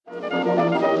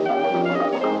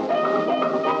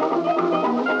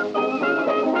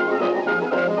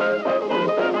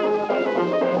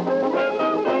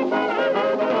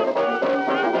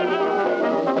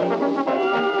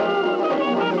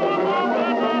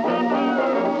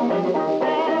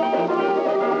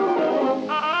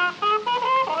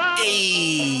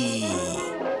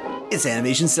It's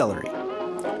Animation Celery.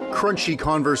 Crunchy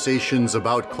conversations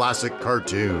about classic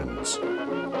cartoons.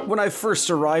 When I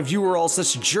first arrived, you were all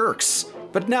such jerks,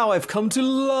 but now I've come to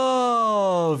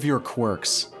love your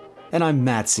quirks. And I'm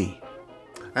Matsy.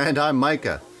 And I'm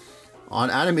Micah. On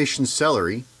Animation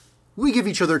Celery, we give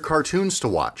each other cartoons to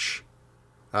watch.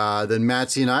 Then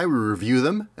Matsy and I will review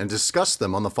them and discuss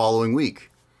them on the following week.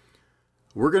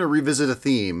 We're going to revisit a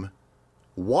theme.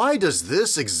 Why does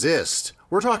this exist?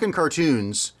 We're talking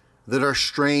cartoons that are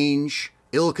strange,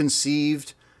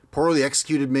 ill-conceived, poorly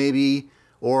executed maybe,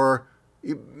 or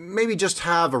maybe just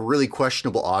have a really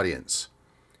questionable audience.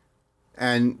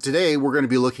 And today we're going to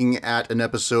be looking at an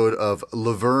episode of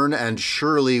Laverne and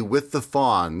Shirley with the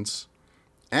Fonz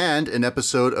and an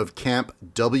episode of Camp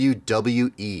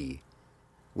WWE.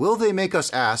 Will they make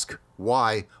us ask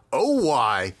why, oh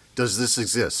why, does this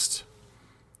exist?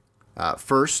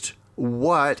 First,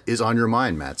 what is on your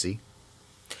mind, Matsy?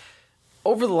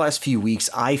 Over the last few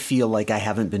weeks, I feel like I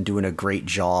haven't been doing a great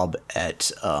job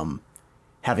at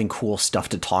having cool stuff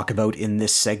to talk about in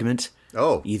this segment.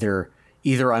 Oh. Either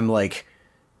I'm like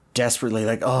desperately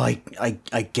like, oh,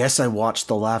 I guess I watched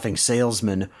The Laughing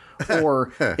Salesman,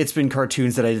 or it's been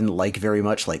cartoons that I didn't like very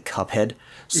much, like Cuphead.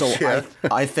 So yeah.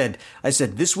 I said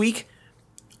this week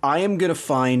I am going to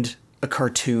find a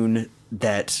cartoon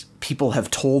that people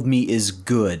have told me is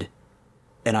good,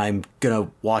 and I'm going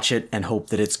to watch it and hope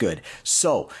that it's good.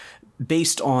 So,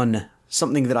 based on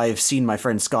something that I have seen my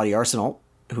friend Scotty Arsenal,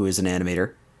 who is an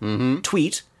animator,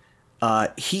 tweet,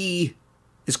 he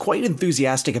is quite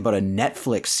enthusiastic about a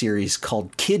Netflix series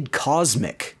called Kid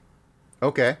Cosmic.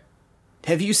 Okay.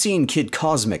 Have you seen Kid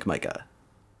Cosmic, Micah?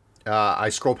 I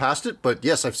scroll past it, but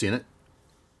yes, I've seen it.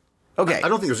 Okay. I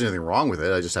don't think there's anything wrong with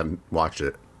it. I just haven't watched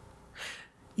it.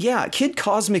 Yeah, Kid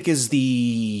Cosmic is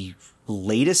the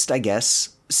latest, I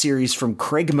guess, series from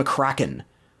Craig McCracken,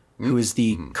 who is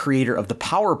the creator of the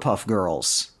Powerpuff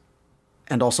Girls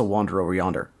and also Wander Over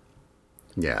Yonder.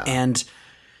 Yeah. And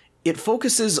it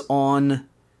focuses on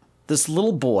this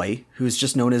little boy who is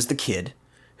just known as the Kid,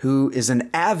 who is an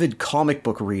avid comic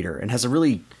book reader and has a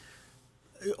really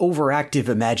overactive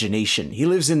imagination. He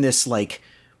lives in this, like,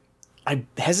 I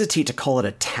hesitate to call it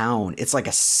a town. It's like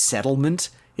a settlement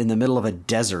in the middle of a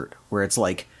desert where it's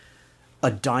like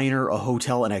a diner, a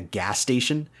hotel, and a gas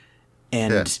station.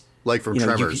 And yeah, like from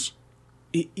Tremors.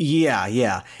 Yeah.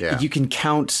 Yeah. You can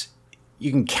count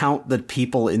the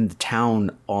people in the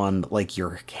town on like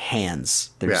your hands.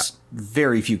 There's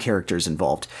very few characters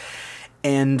involved.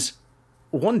 And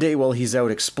one day while he's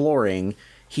out exploring,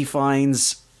 he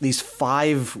finds these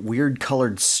 5 weird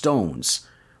colored stones,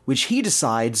 which he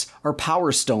decides are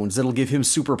power stones that'll give him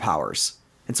superpowers.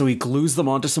 And so he glues them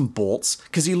onto some bolts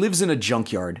because he lives in a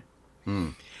junkyard.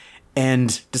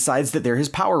 And decides that they're his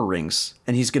power rings,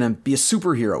 and he's going to be a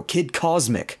superhero, Kid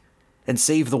Cosmic, and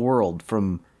save the world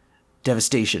from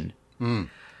devastation.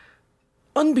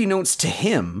 Unbeknownst to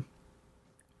him,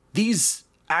 these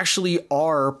actually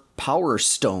are power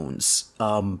stones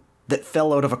that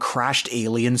fell out of a crashed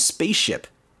alien spaceship,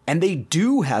 and they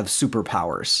do have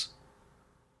superpowers.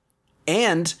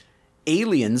 And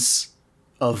aliens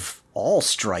of all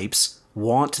stripes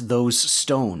want those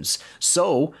stones.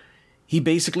 So he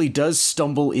basically does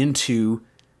stumble into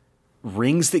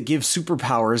rings that give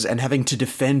superpowers and having to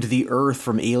defend the Earth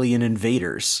from alien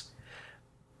invaders.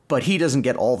 But he doesn't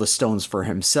get all the stones for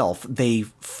himself. They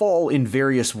fall in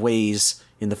various ways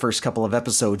in the first couple of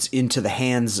episodes into the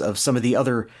hands of some of the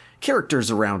other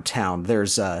characters around town.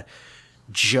 There's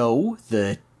Jo,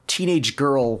 the teenage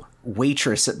girl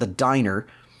waitress at the diner,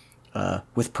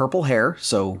 with purple hair,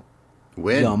 so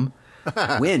Win. Yum.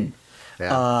 Win.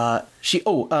 Yeah.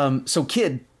 So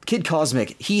Kid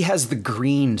Cosmic, he has the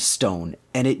green stone,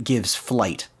 and it gives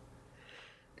flight.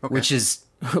 Okay. Which is,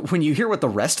 when you hear what the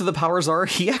rest of the powers are,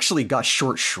 he actually got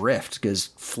short shrift, because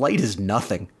flight is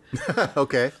nothing.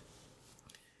 Okay.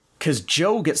 Because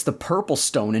Jo gets the purple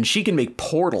stone, and she can make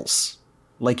portals,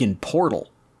 like in Portal.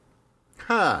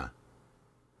 Huh.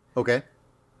 Okay.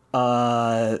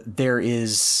 There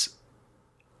is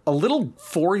a little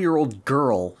 4-year-old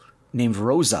girl named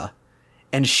Rosa,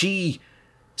 and she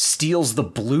steals the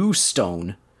blue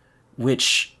stone,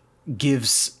 which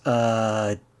gives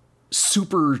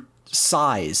super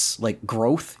size, like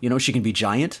growth. You know, she can be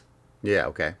giant. Yeah,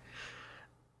 okay.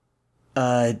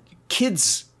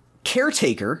 Kid's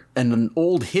caretaker, and an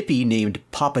old hippie named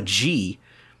Papa G,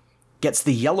 gets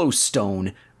the yellow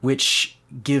stone, which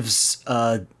gives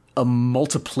a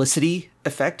multiplicity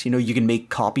effect. You know, you can make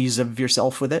copies of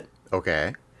yourself with it.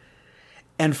 Okay.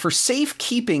 And for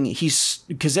safekeeping,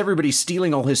 because everybody's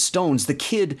stealing all his stones, the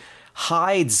Kid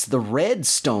hides the red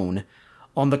stone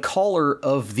on the collar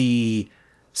of the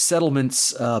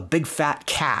Settlement's big fat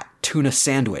cat tuna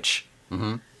sandwich.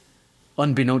 Mm-hmm.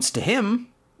 Unbeknownst to him,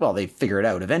 well, they figure it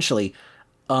out eventually,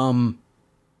 the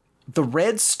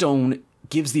red stone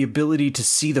gives the ability to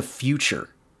see the future.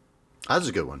 That's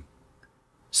a good one.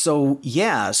 So,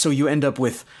 yeah, so you end up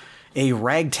with a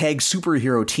ragtag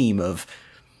superhero team of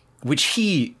which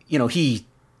he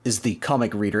is the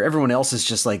comic reader. Everyone else is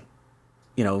just like,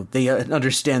 they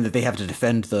understand that they have to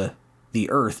defend the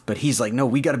Earth, but he's like, no,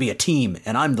 we got to be a team,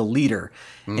 and I'm the leader.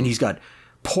 And he's got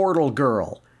Portal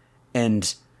Girl,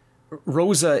 and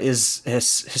Rosa is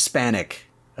Hispanic.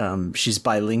 She's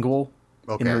bilingual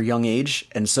in her young age,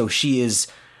 and so she is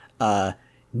Niña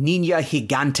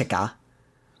Gigantica.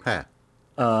 Huh.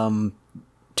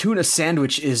 Tuna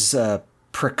Sandwich is a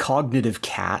precognitive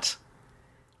cat.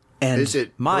 And is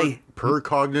it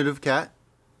precognitive cat?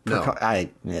 No.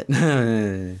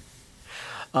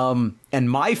 And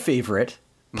my favorite,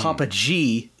 Papa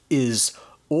G, is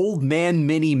Old Man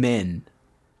Mini Men.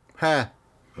 Huh.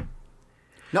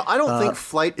 No, I don't think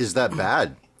flight is that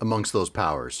bad amongst those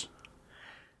powers.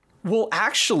 Well,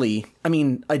 actually, I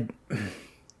mean, how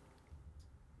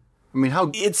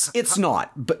it's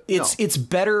not, but it's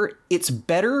better. It's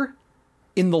better.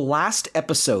 In the last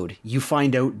episode, you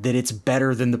find out that it's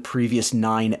better than the previous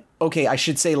 9. Okay, I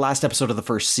should say last episode of the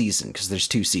first season, because there's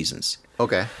 2 seasons.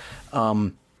 Okay.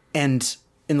 And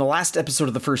in the last episode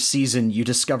of the first season, you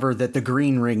discover that the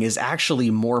Green Ring is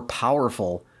actually more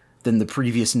powerful than the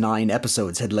previous 9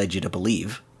 episodes had led you to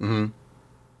believe. Mm-hmm.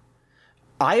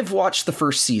 I've watched the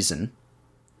first season.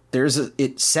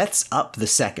 It sets up the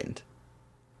second,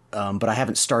 but I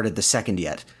haven't started the second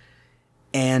yet.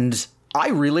 And I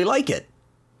really like it.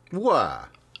 Wow.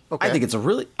 Okay. I think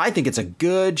it's a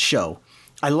good show.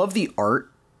 I love the art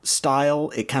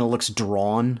style. It kind of looks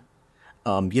drawn.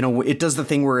 It does the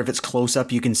thing where if it's close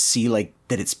up, you can see like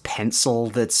that it's pencil.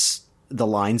 The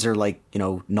lines are like,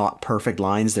 not perfect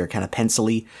lines. They're kind of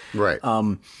pencil-y. Right.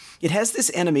 It has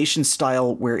this animation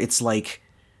style where it's like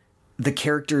the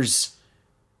characters,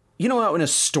 how in a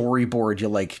storyboard you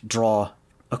like draw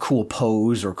a cool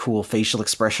pose or cool facial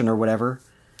expression or whatever.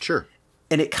 Sure.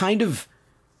 And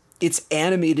it's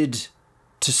animated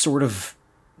to sort of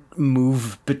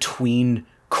move between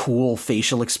cool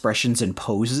facial expressions and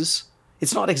poses.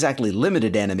 It's not exactly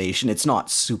limited animation. It's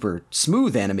not super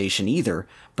smooth animation either,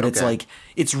 but it's like,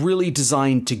 it's really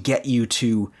designed to get you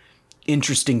to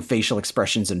interesting facial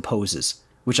expressions and poses,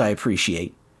 which I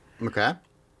appreciate. Okay.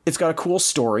 It's got a cool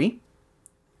story.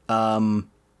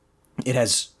 It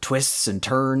has twists and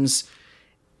turns,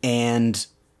 and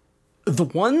the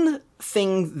one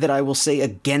thing that I will say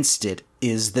against it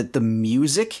is that the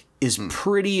music is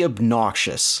pretty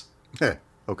obnoxious.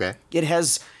 Okay. It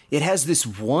has this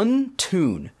one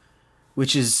tune,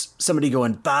 which is somebody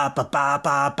going ba ba ba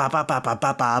ba ba ba ba ba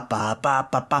ba ba ba ba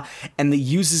ba ba, and they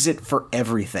uses it for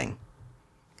everything.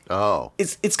 Oh.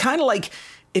 It's kind of like,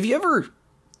 have you ever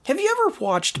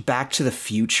watched Back to the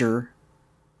Future,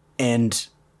 and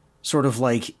sort of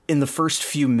like in the first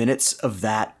few minutes of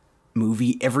that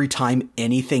movie, every time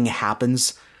anything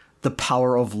happens, The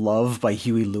Power of Love by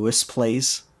Huey Lewis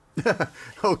plays.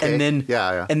 Okay. And then,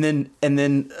 yeah. And then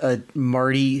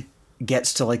Marty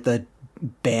gets to like the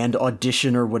band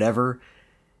audition or whatever,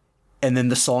 and then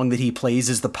the song that he plays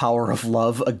is The Power of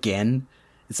Love again.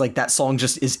 It's like that song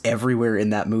just is everywhere in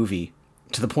that movie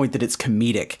to the point that it's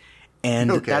comedic.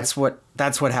 And that's what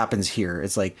happens here.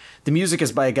 It's like the music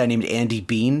is by a guy named Andy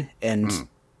Bean, and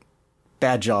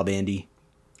bad job, Andy.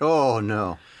 Oh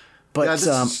no. But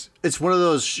yeah, it's one of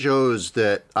those shows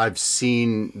that I've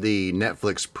seen the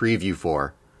Netflix preview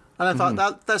for, and I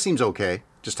thought that seems okay.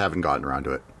 Just haven't gotten around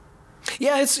to it.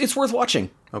 Yeah, it's worth watching.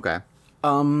 Okay.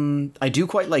 I do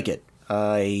quite like it.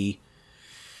 Let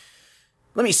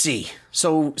me see.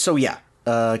 So yeah,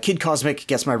 Kid Cosmic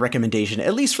gets my recommendation,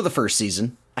 at least for the first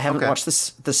season. I haven't watched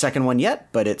the second one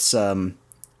yet, but it's the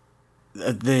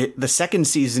second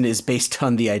season is based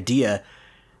on the idea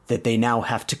that they now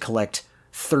have to collect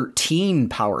 13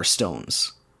 Power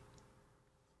Stones.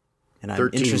 And I'm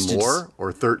 13 interested more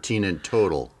or 13 in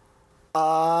total?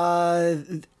 I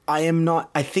am not.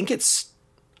 I think it's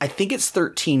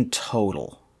 13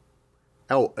 total.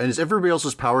 Oh, and is everybody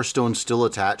else's Power Stone still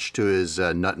attached to his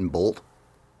nut and bolt?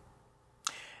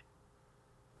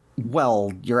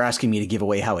 Well, you're asking me to give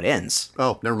away how it ends.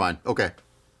 Oh, never mind. Okay.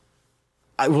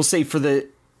 I will say for the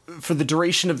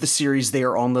duration of the series, they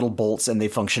are on little bolts and they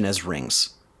function as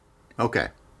rings. Okay.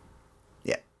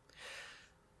 Yeah.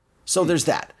 So there's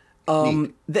that.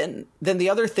 Then the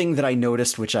other thing that I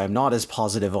noticed, which I'm not as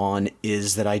positive on,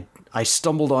 is that I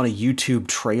stumbled on a YouTube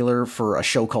trailer for a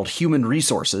show called Human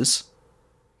Resources.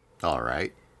 All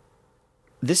right.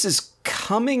 This is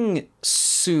coming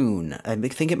soon. I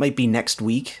think it might be next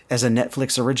week as a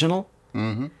Netflix original.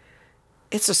 Mm-hmm.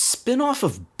 It's a spin-off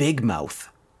of Big Mouth.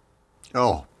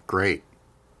 Oh, great.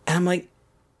 And I'm like,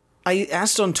 I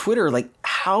asked on Twitter, like,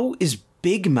 how is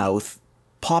Big Mouth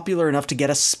popular enough to get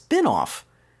a spin-off?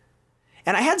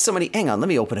 And I had somebody, hang on, let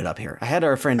me open it up here. I had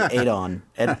our friend Adon,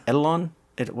 Edelon?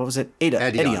 What was it?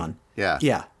 Edion. Yeah.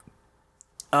 Yeah.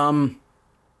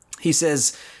 He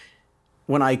says,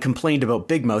 when I complained about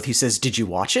Big Mouth, he says, did you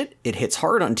watch it? It hits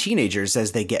hard on teenagers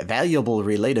as they get valuable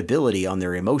relatability on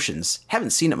their emotions.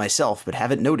 Haven't seen it myself, but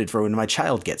have it noted for when my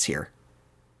child gets here.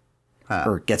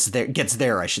 Or gets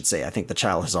there, I should say. I think the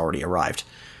child has already arrived.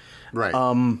 Right.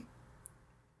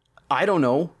 I don't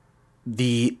know.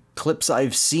 The clips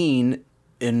I've seen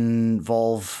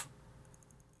involve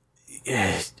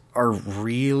are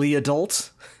really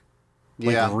adult.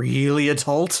 Yeah. Like really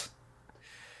adult.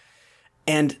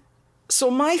 And so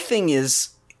my thing is,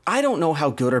 I don't know how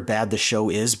good or bad the show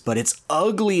is, but it's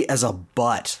ugly as a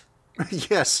butt.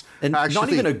 Yes. And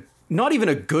actually, not even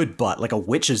a good butt, like a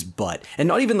witch's butt, and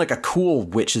not even like a cool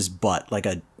witch's butt, like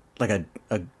a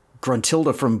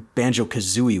Gruntilda from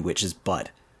Banjo-Kazooie witch's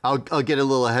butt. I'll get a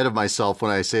little ahead of myself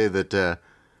when I say that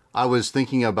I was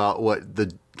thinking about what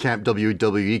the Camp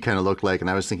WWE kind of looked like, and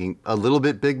I was thinking a little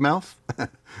bit Big Mouth.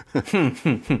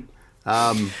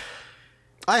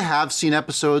 I have seen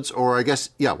episodes, or I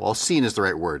guess, seen is the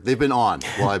right word. They've been on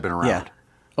while I've been around. Yeah.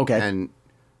 Okay. And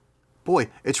boy,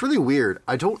 it's really weird.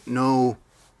 I don't know.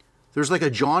 There's like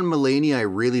a John Mulaney I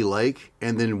really like,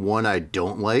 and then one I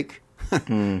don't like.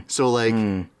 So like,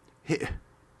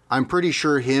 I'm pretty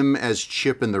sure him as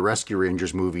Chip in the Rescue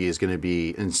Rangers movie is going to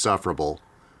be insufferable.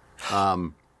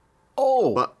 That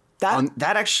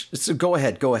actually. So go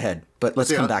ahead. But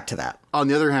let's come back to that. On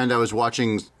the other hand, I was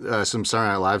watching some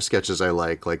Saturday Night Live sketches I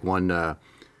like one where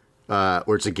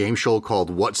it's a game show called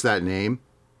 "What's That Name?"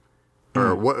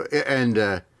 or what, and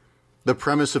the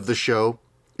premise of the show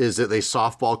is that they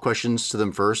softball questions to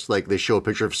them first. Like they show a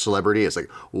picture of a celebrity. It's like,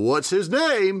 what's his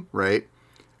name? Right.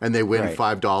 And they win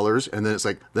 $5. And then it's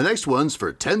like, the next one's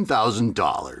for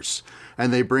 $10,000.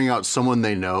 And they bring out someone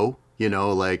they know,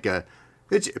 like,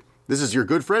 this is your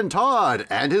good friend Todd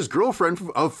and his girlfriend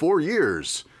of 4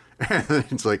 years. And then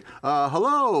it's like,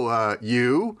 hello,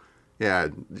 you. Yeah.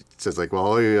 It says like,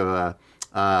 well,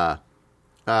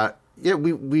 yeah,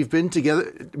 we've been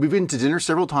together. We've been to dinner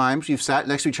several times. We've sat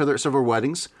next to each other at several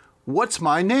weddings. What's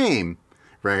my name?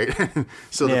 Right.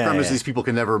 So the premise is these people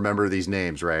can never remember these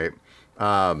names, right?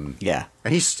 Yeah.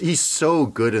 And he's so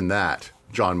good in that,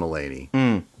 John Mulaney.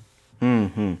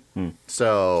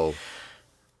 So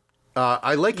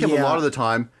I like him a lot of the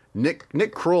time.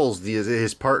 Nick Kroll's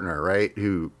his partner, right?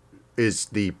 Who is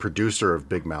the producer of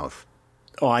Big Mouth.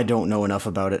 Oh, I don't know enough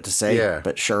about it to say,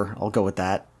 but sure, I'll go with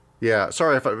that. Yeah,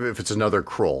 sorry if it's another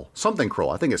Kroll. Something Kroll.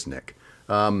 I think it's Nick.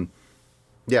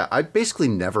 Yeah, I basically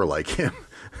never like him.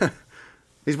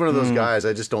 He's one of those guys,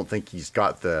 I just don't think he's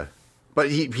got the... But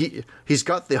he's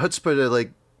got the chutzpah to,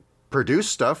 like, produce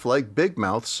stuff like Big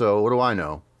Mouth, so what do I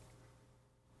know?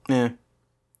 Yeah.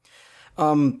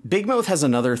 Big Mouth has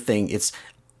another thing.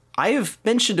 I have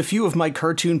mentioned a few of my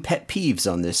cartoon pet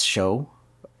peeves on this show.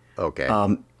 Okay.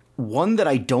 One that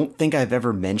I don't think I've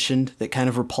ever mentioned that kind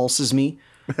of repulses me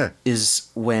is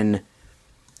when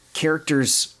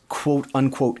characters quote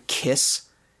unquote kiss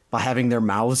by having their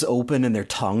mouths open and their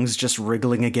tongues just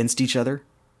wriggling against each other.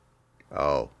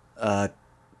 Oh.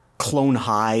 Clone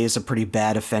High is a pretty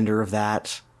bad offender of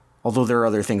that. Although there are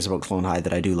other things about Clone High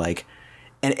that I do like.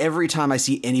 And every time I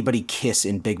see anybody kiss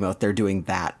in Big Mouth, they're doing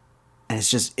that. And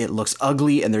it looks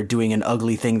ugly, and they're doing an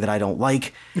ugly thing that I don't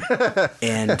like.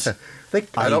 And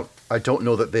I don't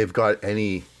know that they've got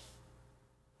any...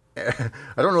 I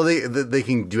don't know they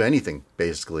can do anything,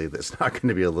 basically, that's not going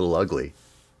to be a little ugly.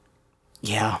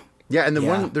 Yeah. Yeah, and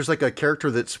then there's like a character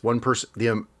that's one person,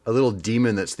 a little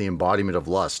demon that's the embodiment of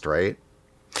lust, right?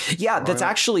 Yeah, that's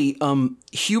actually,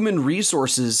 Human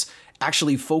Resources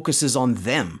actually focuses on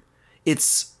them.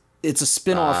 It's a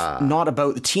spin-off not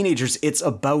about the teenagers, it's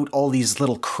about all these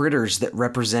little critters that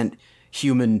represent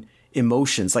human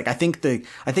emotions. Like I think the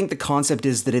concept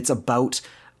is that it's about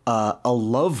a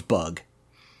love bug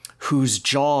whose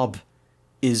job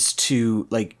is to,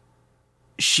 like,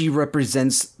 she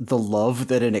represents the love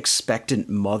that an expectant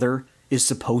mother is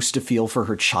supposed to feel for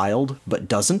her child, but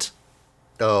doesn't.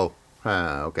 Oh,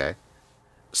 okay.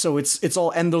 So it's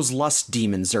all, and those lust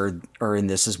demons are in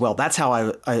this as well. That's how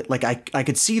I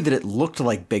could see that it looked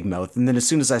like Big Mouth. And then as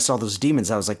soon as I saw those demons,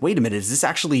 I was like, wait a minute, is this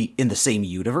actually in the same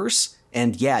universe?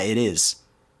 And yeah, it is.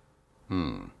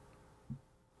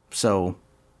 So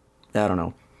I don't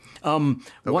know.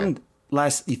 Okay.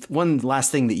 one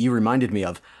last thing that you reminded me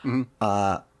of.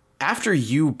 After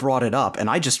you brought it up, and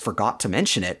I just forgot to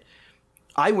mention it,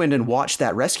 I went and watched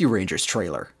that Rescue Rangers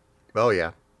trailer. Oh,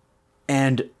 yeah.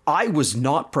 And I was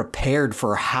not prepared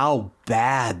for how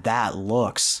bad that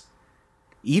looks.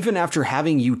 Even after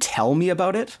having you tell me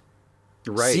about it,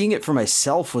 Right. seeing it for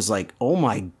myself was like, oh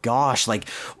my gosh. Like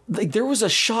there was a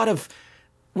shot of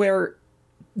where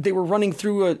they were running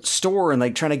through a store and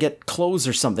like trying to get clothes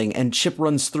or something, and Chip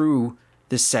runs through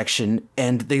this section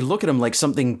and they look at him like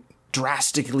something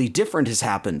drastically different has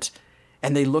happened.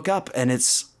 And they look up and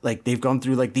it's like they've gone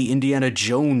through like the Indiana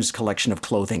Jones collection of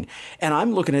clothing. And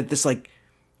I'm looking at this like,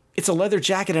 it's a leather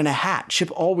jacket and a hat. Chip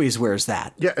always wears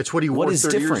that. Yeah, it's what he wore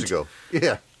 30 years ago.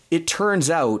 Yeah. It turns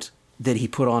out that he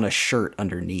put on a shirt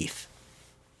underneath.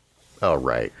 Oh,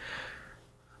 right.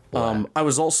 I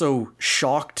was also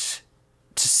shocked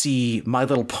to see My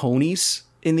Little Ponies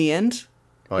in the end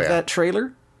of that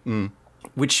trailer,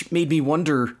 which made me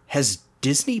wonder, has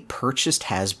Disney purchased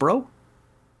Hasbro?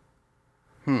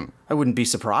 I wouldn't be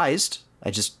surprised. I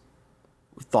just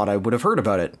thought I would have heard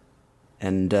about it.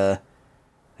 And I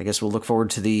guess we'll look forward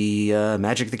to the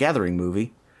Magic the Gathering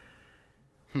movie.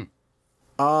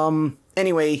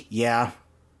 Anyway, yeah.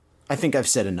 I think I've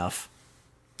said enough.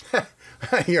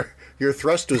 Your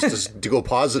thrust was to go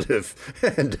positive,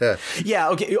 and Yeah,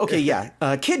 okay,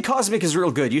 yeah. Kid Cosmic is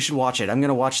real good. You should watch it. I'm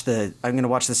gonna watch the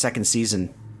second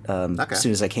season as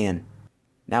soon as I can.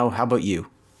 Now, how about you?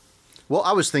 well,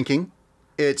 I was thinking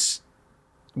it's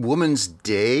Women's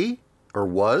Day, or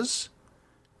was,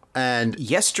 and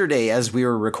Yesterday, as we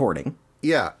were recording.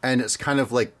 yeah, and it's kind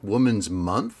of like Women's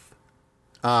Month.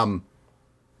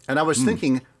 And I was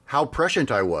thinking how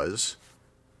prescient I was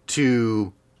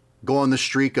to go on the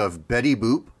streak of Betty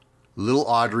Boop, Little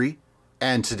Audrey,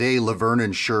 and today Laverne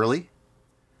and Shirley.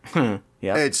 Yeah,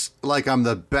 It's like I'm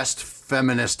the best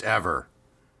feminist ever.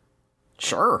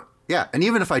 sure. Yeah, and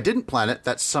even if I didn't plan it,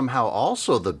 that's somehow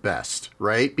also the best,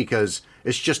 right? Because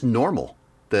it's just normal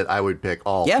that I would pick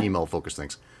all female-focused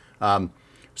things.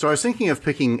 So I was thinking of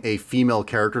picking a female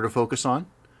character to focus on.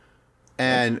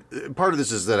 And part of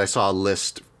this is that I saw a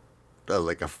list,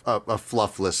 like a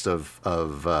fluff list of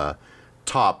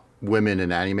top women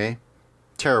in anime.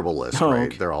 Terrible list, right?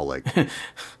 Okay. They're all like...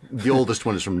 the oldest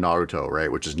one is from Naruto,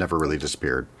 right? Which has never really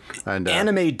disappeared. And The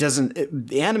anime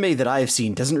that I have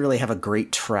seen doesn't really have a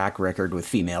great track record with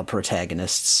female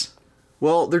protagonists.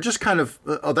 well, they're just kind of...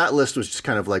 that list was just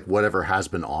kind of like whatever has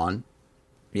been on,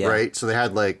 Yeah. right? So they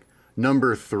had like...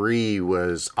 Number 3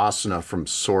 was Asuna from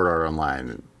Sword Art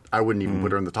Online. I wouldn't even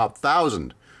put her in the top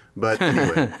 1,000. But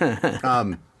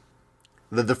anyway...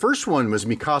 The first one was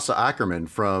Mikasa Ackerman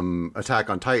from Attack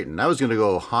on Titan. I was going to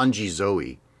go Hanji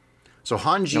Zoe. So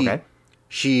Hanji,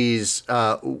 she's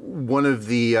one of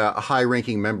the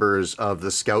high-ranking members of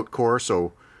the Scout Corps.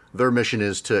 So their mission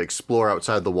is to explore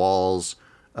outside the walls,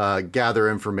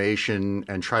 gather information,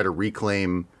 and try to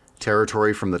reclaim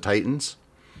territory from the Titans.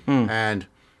 And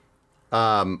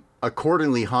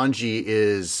accordingly, Hanji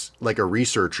is like a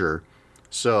researcher.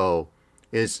 So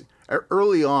is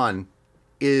early on...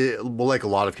 like a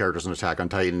lot of characters in Attack on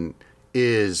Titan,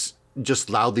 is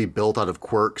just loudly built out of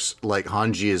quirks. Like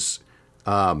Hanji is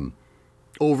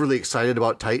overly excited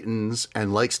about Titans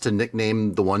and likes to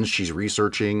nickname the ones she's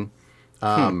researching.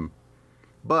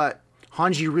 But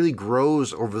Hanji really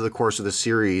grows over the course of the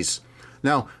series.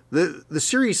 Now, the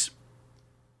series,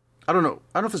 I don't know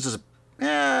if this is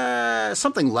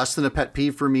something less than a pet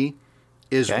peeve for me,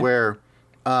 is where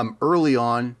early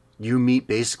on you meet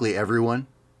basically everyone.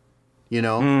 You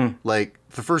know, like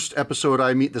the first episode,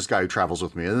 I meet this guy who travels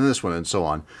with me, and then this one, and so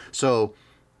on. So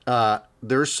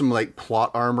there's some like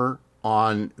plot armor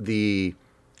on the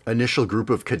initial group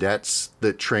of cadets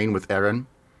that train with Eren,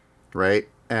 right?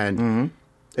 And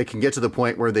it can get to the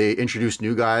point where they introduce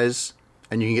new guys,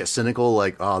 and you can get cynical,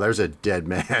 like, oh, there's a dead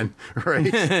man, right?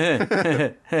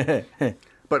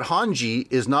 But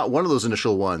Hanji is not one of those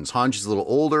initial ones. Hanji's a little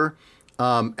older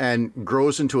and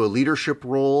grows into a leadership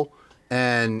role,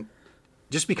 and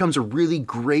just becomes a really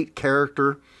great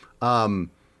character, great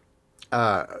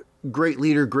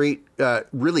leader, great,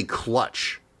 really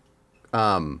clutch.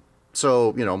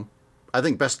 So, you know, I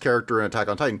think best character in Attack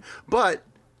on Titan, but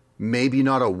maybe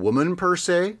not a woman per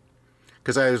se,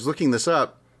 because I was looking this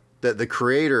up, that the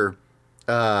creator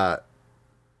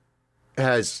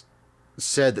has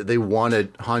said that they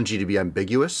wanted Hanji to be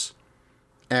ambiguous,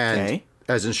 and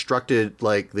has instructed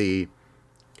like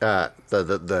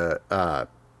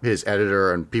his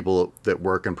editor and people that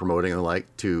work in promoting and the like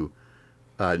to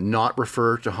not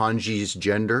refer to Hanji's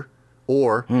gender,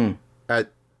 or at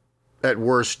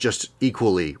worst just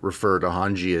equally refer to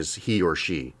Hanji as he or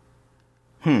she.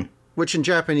 Which in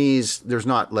Japanese, there's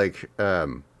not like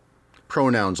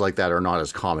pronouns like that are not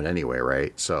as common anyway,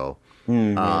 right? So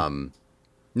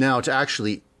now to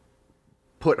actually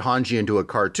put Hanji into a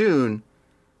cartoon,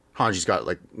 Hanji's got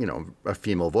like, you know, a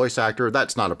female voice actor.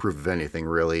 That's not a proof of anything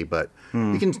really, but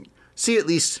you can see at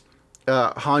least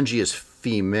Hanji is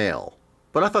female.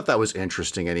 But I thought that was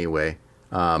interesting anyway.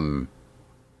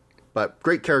 But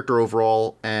great character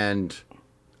overall, and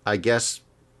I guess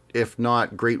if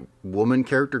not great woman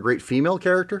character, great female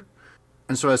character.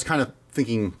 And so I was kind of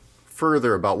thinking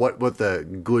further about what the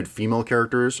good female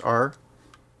characters are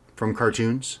from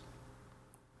cartoons.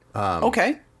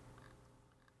 Okay.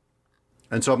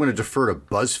 And so I'm going to defer to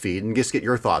BuzzFeed and just get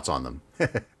your thoughts on them.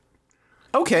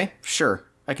 Okay, sure.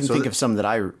 I can think of some that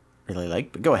I really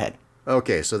like, but go ahead.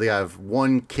 Okay, so they have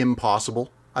one Kim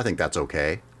Possible. I think that's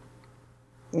okay.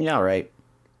 Yeah, all right.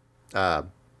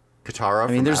 Katara. I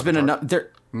mean, there's been enough.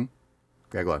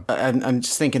 Yeah, go ahead. I'm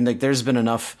just thinking like there's been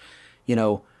enough, you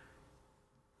know,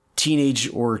 teenage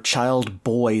or child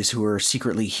boys who are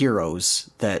secretly heroes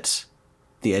that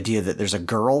the idea that there's a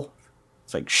girl,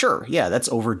 it's like, sure, yeah, that's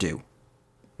overdue.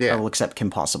 Yeah. I will accept Kim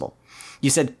Possible. You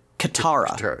said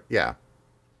Katara. Yeah.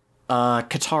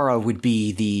 Katara would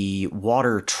be the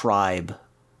water tribe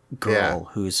girl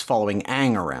who's following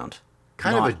Aang around.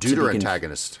 Kind of a Deuter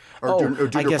antagonist. Or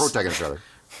Deuter protagonist, rather.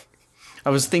 I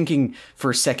was thinking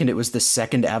for a second it was the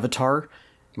second Avatar.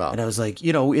 Well, and I was like,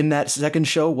 you know, in that second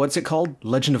show, what's it called?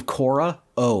 Legend of Korra?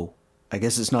 Oh, I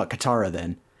guess it's not Katara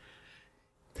then.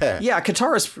 Yeah,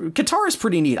 Katara's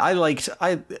pretty neat.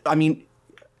 I mean,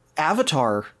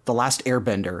 Avatar, The Last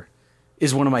Airbender,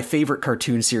 is one of my favorite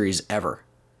cartoon series ever.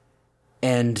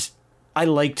 And I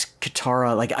liked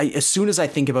Katara. Like, as soon as I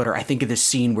think about her, I think of this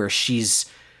scene where she's,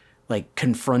 like,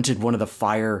 confronted one of the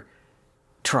fire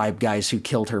tribe guys who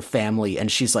killed her family.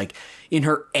 And she's, like, in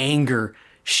her anger,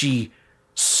 she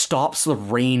stops the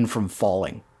rain from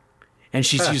falling. And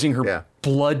she's using her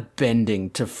blood bending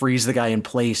to freeze the guy in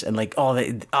place. And, like,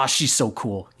 she's so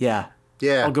cool. Yeah.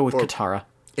 Yeah. I'll go with Katara.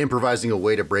 Improvising a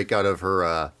way to break out of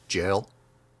her jail.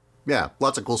 Yeah,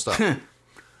 lots of cool stuff.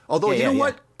 Although, you know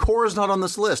what? Korra's not on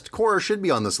this list. Korra should be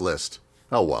on this list.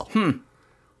 Oh, well.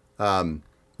 Then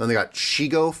they got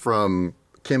Shigo from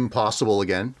Kim Possible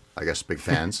again. I guess big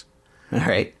fans. All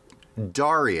right.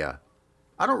 Daria.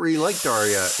 I don't really like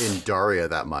Daria in Daria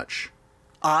that much.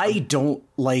 I don't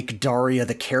like Daria,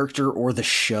 the character, or the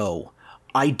show.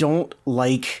 I don't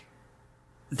like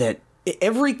that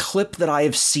every clip that I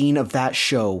have seen of that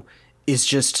show is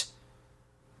just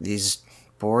these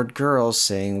bored girls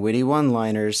saying witty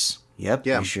one-liners. Yep,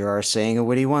 you sure are saying a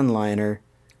witty one-liner.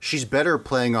 She's better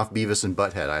playing off Beavis and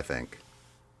Butthead, I think.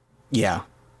 Yeah.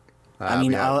 I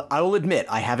mean, I will admit,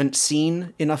 I haven't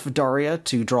seen enough of Daria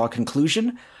to draw a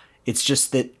conclusion. It's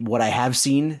just that what I have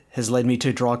seen has led me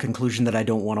to draw a conclusion that I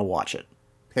don't want to watch it.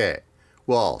 Hey,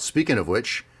 well, speaking of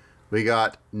which, we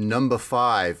got number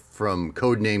 5 from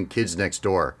Codename Kids Next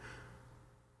Door.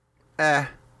 I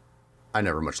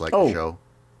never much liked the show.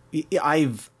 I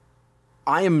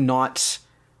am not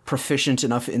proficient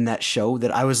enough in that show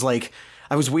that I was like,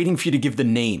 I was waiting for you to give the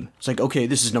name. It's like, okay,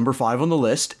 this is number 5 on the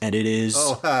list, and it is.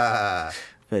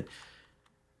 But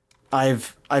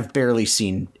I've barely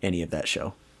seen any of that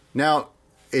show. Now,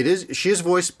 she is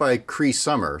voiced by Cree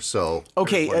Summer, so...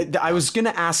 Okay, I was going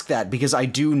to ask that because I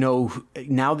do know,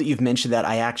 now that you've mentioned that,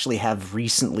 I actually have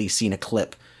recently seen a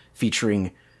clip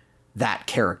featuring that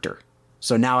character.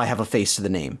 So now I have a face to the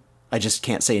name. I just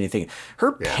can't say anything.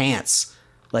 Her pants,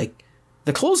 like,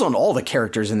 the clothes on all the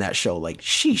characters in that show, like,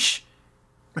 sheesh.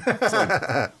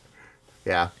 Like,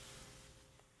 yeah.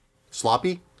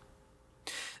 Sloppy?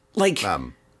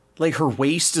 Like her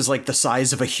waist is like the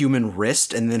size of a human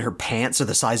wrist, and then her pants are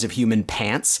the size of human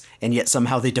pants, and yet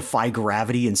somehow they defy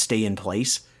gravity and stay in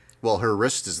place. Well, her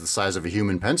wrist is the size of a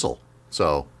human pencil,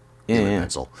 so human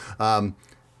pencil.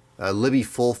 Libby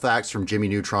Fullfax from Jimmy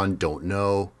Neutron, don't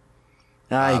know.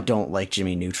 I don't like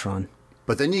Jimmy Neutron.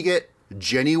 But then you get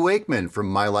Jenny Wakeman from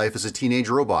My Life as a Teenage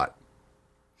Robot.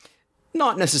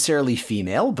 Not necessarily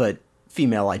female, but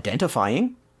female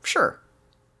identifying. Sure.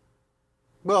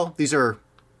 Well, these are...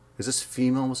 Is this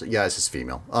female? Yeah, this is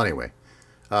female. Anyway.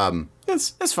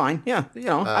 It's fine. Yeah, you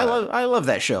know, I love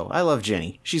that show. I love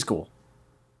Jenny. She's cool.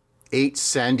 8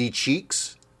 Sandy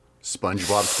Cheeks,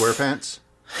 SpongeBob SquarePants.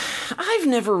 I've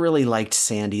never really liked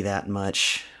Sandy that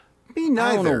much. Me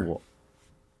neither. I don't know.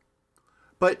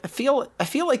 But I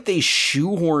feel like they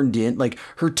shoehorned in, like,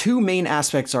 her two main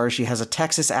aspects are she has a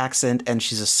Texas accent and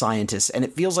she's a scientist, and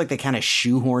it feels like they kind of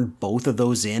shoehorned both of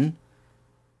those in.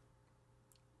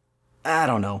 I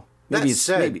don't know. Maybe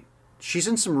she's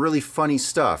in some really funny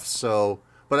stuff. So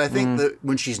But I think that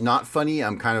when she's not funny,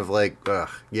 I'm kind of like, ugh,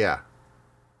 yeah.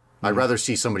 I'd rather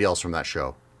see somebody else from that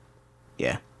show.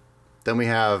 Yeah. Then we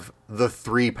have the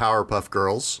 3 Powerpuff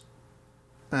Girls.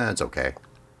 It's okay.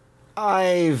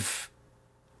 I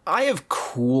have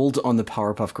cooled on the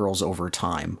Powerpuff Girls over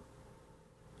time.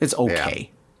 It's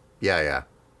okay. Yeah.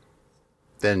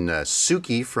 Then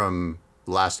Suki from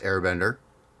Last Airbender.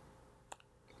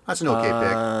 That's an okay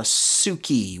pick.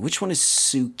 Suki. Which one is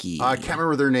Suki? I can't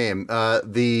remember their name.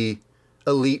 The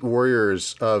elite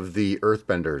warriors of the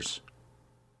Earthbenders.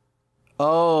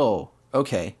 Oh,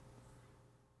 okay.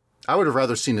 I would have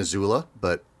rather seen Azula,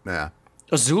 but yeah.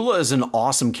 Azula is an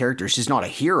awesome character. She's not a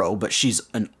hero, but she's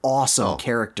an awesome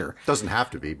character. Doesn't have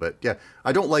to be, but yeah.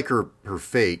 I don't like her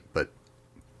fate, but...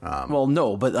 well,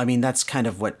 no, but I mean, that's kind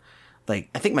of what, like,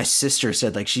 I think my sister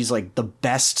said, like, she's like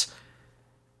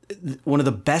one of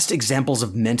the best examples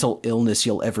of mental illness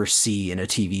you'll ever see in a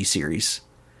TV series.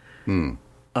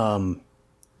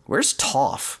 Where's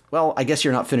Toph? Well, I guess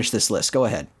you're not finished this list. Go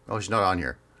ahead. Oh, she's not on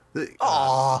here.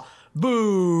 Aw,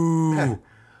 boo.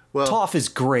 Well, Toph is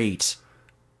great.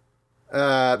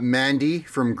 Mandy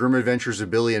from Grim Adventures of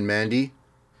Billy and Mandy.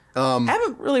 I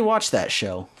haven't really watched that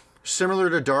show. Similar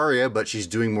to Daria, but she's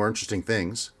doing more interesting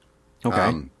things.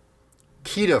 Okay.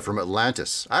 Kida from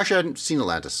Atlantis. Actually, I hadn't seen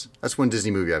Atlantis. That's one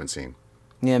Disney movie I haven't seen.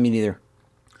 Yeah, me neither.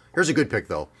 Here's a good pick,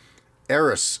 though.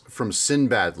 Eris from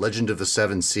Sinbad, Legend of the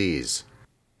Seven Seas.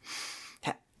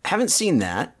 Haven't seen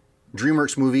that.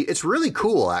 DreamWorks movie. It's really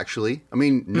cool, actually. I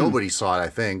mean, nobody saw it, I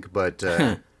think, but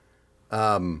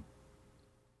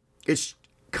it's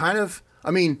kind of...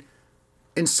 I mean,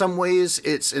 in some ways,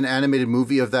 it's an animated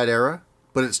movie of that era,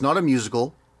 but it's not a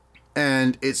musical,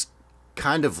 and it's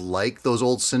kind of like those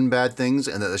old Sinbad things,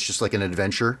 and that it's just like an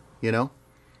adventure, you know?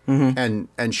 Mm-hmm.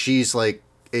 And she's like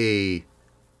I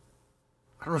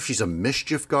don't know if she's a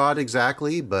mischief god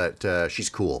exactly, but she's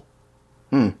cool.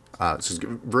 So it's a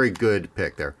very good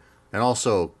pick there. And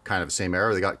also kind of the same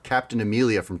era, they got Captain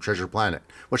Amelia from Treasure Planet,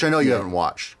 which I know you haven't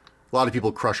watched. A lot of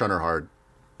people crush on her hard.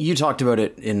 You talked about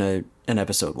it in an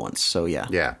episode once, so yeah.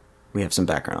 Yeah. We have some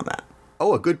background on that.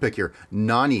 Oh, a good pick here.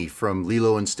 Nani from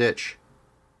Lilo and Stitch.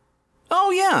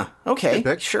 Oh yeah. Okay. Good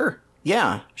pick. Sure.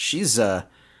 Yeah. She's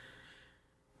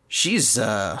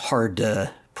hard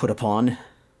to put upon.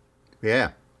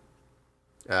 Yeah.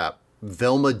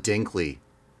 Velma Dinkley.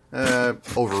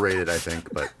 Overrated, I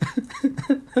think, but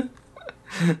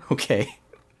Okay.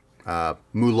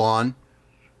 Mulan.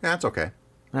 That's okay.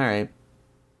 All right.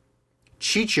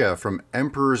 Chicha from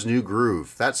Emperor's New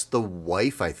Groove. That's the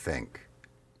wife, I think.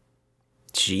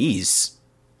 Jeez.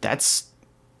 That's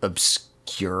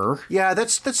obscure. Yeah,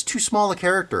 that's too small a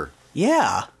character.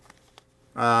 Yeah.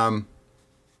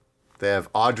 They have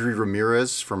Audrey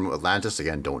Ramirez from Atlantis.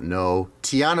 Again, don't know.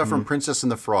 Tiana from Princess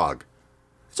and the Frog.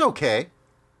 It's okay.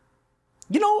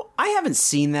 You know, I haven't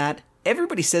seen that.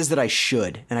 Everybody says that I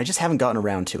should, and I just haven't gotten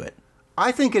around to it.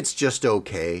 I think it's just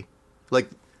okay. Like,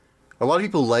 a lot of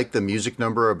people like the music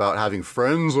number about having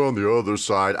friends on the other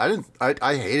side.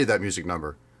 I hated that music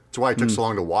number. That's why it took so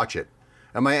long to watch it.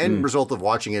 And my end result of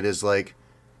watching it is like,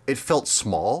 it felt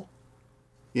small,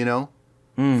 you know,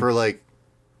 for like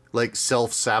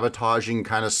self-sabotaging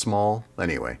kind of small.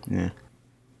 Anyway. Yeah.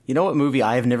 You know what movie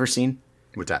I have never seen?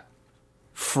 What's that?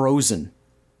 Frozen.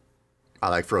 I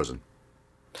like Frozen.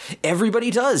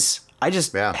 Everybody does. I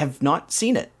just have not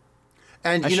seen it.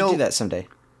 And I should do that someday.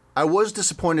 I was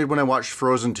disappointed when I watched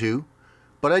Frozen 2,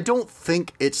 but I don't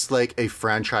think it's like a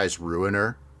franchise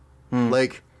ruiner.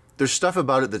 Like, there's stuff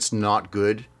about it that's not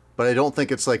good, but I don't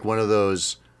think it's like one of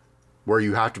those where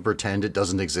you have to pretend it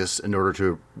doesn't exist in order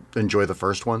to enjoy the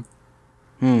first one.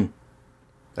 And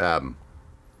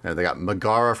they got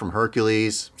Megara from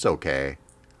Hercules. It's okay.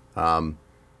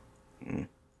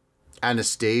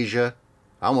 Anastasia.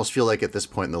 I almost feel like at this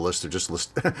point in the list,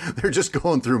 they're just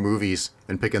going through movies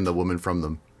and picking the woman from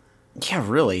them. Yeah,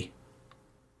 really.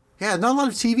 Yeah, not a lot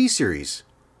of TV series.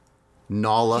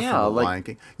 Nala from The Lion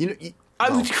King. You know,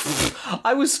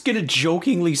 I was gonna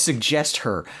jokingly suggest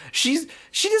her. She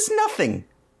does nothing.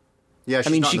 Yeah,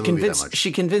 she's not in the movie that much.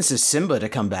 She convinces Simba to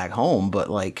come back home, but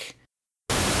like.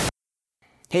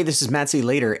 Hey, this is Matsy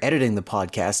Later editing the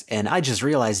podcast, and I just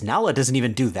realized Nala doesn't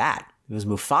even do that. It was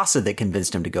Mufasa that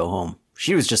convinced him to go home.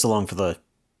 She was just along for the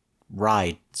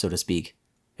ride, so to speak.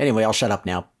 Anyway, I'll shut up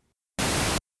now.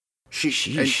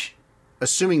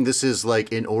 Assuming this is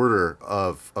like in order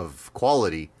of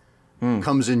quality,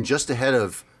 comes in just ahead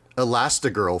of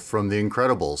Elastigirl from The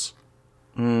Incredibles.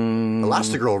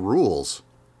 Elastigirl rules.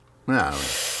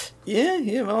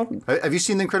 Yeah, well. Have you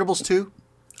seen The Incredibles 2?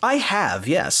 I have,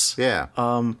 yes. Yeah.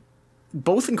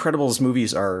 Both Incredibles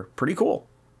movies are pretty cool.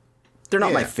 They're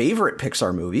not my Yeah. favorite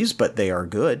Pixar movies, but they are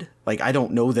good. Like, I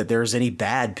don't know that there's any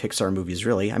bad Pixar movies,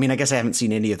 really. I mean, I guess I haven't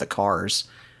seen any of the Cars.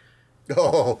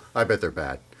 Oh, I bet they're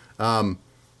bad.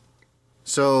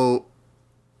 So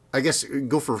I guess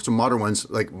go for some modern ones.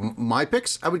 Like my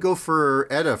picks, I would go for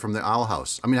Edda from the Owl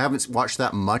House. I mean, I haven't watched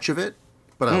that much of it,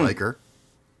 but I like her.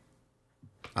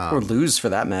 Or Lose, for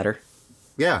that matter.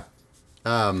 Yeah.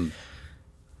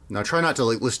 Now try not to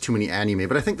like list too many anime,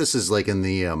 but I think this is like in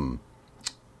the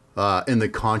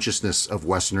consciousness of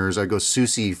Westerners. I go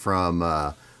Susie from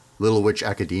Little Witch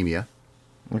Academia.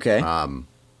 Okay.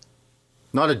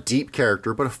 Not a deep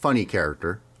character, but a funny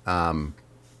character.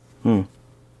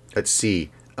 Let's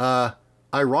see.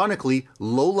 Ironically,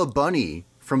 Lola Bunny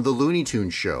from the Looney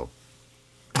Tunes show.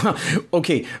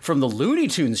 Okay, from the Looney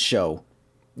Tunes show.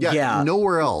 Yeah.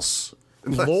 Nowhere else.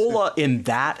 Lola in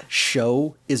that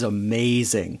show is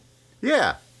amazing.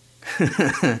 Yeah.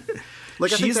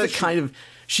 Like She's the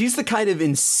kind of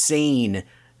insane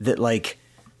that like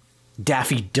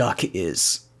Daffy Duck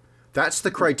is. That's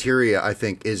the criteria, I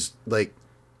think, is like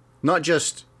not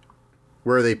just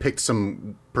where they picked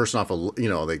some person off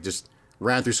they just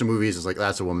ran through some movies. It's like,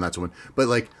 that's a woman, but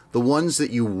like the ones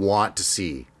that you want to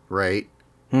see, right?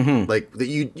 Mm-hmm. Like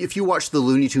that if you watched the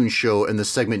Looney Tunes show and the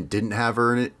segment didn't have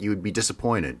her in it, you would be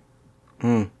disappointed.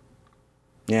 Yeah.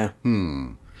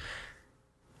 I'm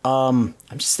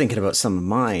just thinking about some of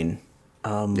mine.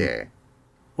 Yeah.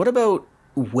 What about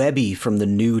Webby from the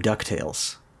new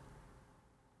DuckTales?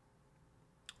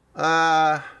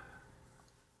 I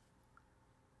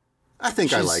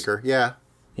think I like her. Yeah.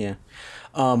 Yeah.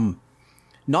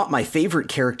 Not my favorite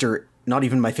character, not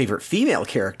even my favorite female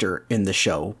character in the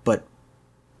show, but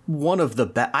one of the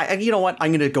best. You know what?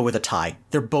 I'm going to go with a tie.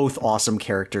 They're both awesome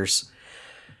characters.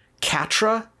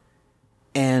 Catra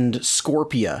and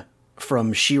Scorpia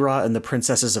from She-Ra and the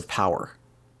Princesses of Power.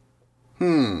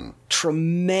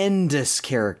 Tremendous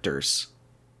characters.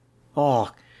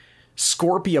 Oh,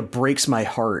 Scorpia breaks my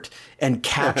heart. And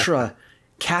Catra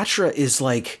is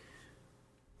like,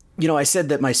 I said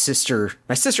that my sister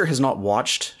has not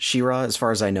watched She-Ra as far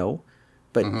as I know,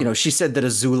 but she said that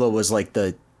Azula was like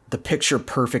the picture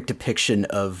perfect depiction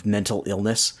of mental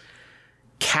illness.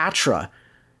 Catra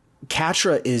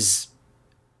is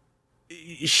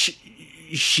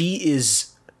she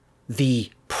is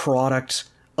the product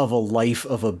of a life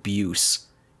of abuse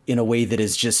in a way that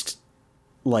is just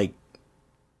like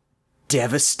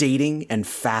devastating and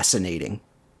fascinating.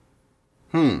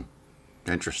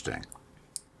 Interesting.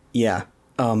 Yeah.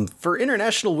 For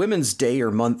International Women's Day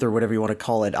or month or whatever you want to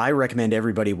call it, I recommend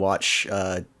everybody watch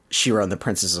She-Ra and the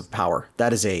Princess of Power.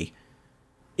 It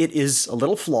is a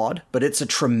little flawed, but it's a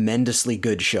tremendously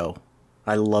good show.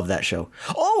 I love that show.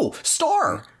 Oh,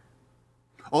 Star!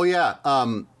 Oh, yeah.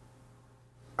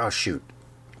 Oh, shoot.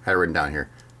 I had it written down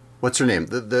here. What's her name?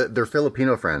 Their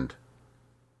Filipino friend.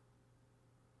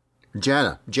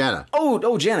 Jana.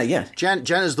 Oh, Jana, yeah.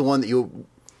 Jana is the one that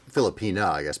Filipina,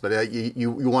 I guess, but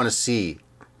you want to see,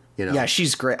 Yeah,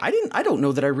 she's great. I don't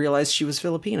know that I realized she was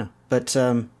Filipina, but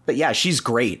yeah, she's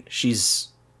great. She's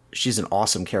an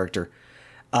awesome character.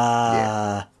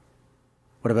 What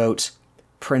about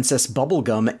Princess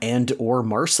Bubblegum and or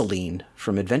Marceline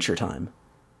from Adventure Time?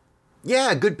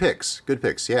 Yeah, good picks,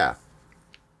 yeah.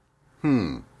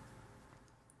 I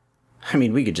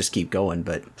mean, we could just keep going,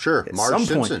 but sure. Marge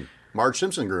Simpson. Point... Marge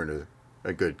Simpson grew into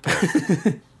a good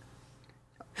character.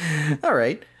 All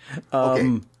right.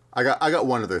 Okay. I got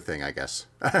one other thing, I guess.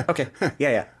 Okay.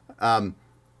 Yeah.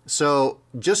 So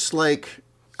just like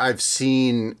I've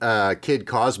seen Kid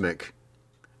Cosmic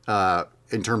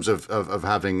in terms of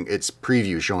having its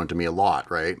preview shown to me a lot,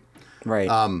 right?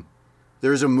 Right.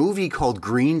 There's a movie called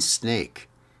Green Snake.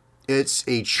 It's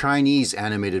a Chinese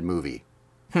animated movie.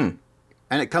 And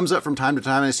it comes up from time to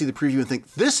time, and I see the preview and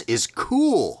think, this is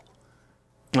cool.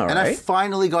 All right. I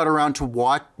finally got around to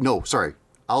watch... No, sorry.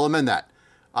 I'll amend that.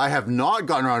 I have not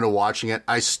gotten around to watching it.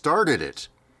 I started it.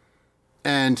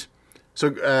 And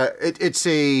so it's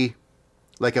a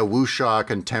wuxia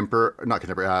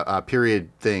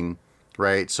period thing,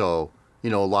 right? So, a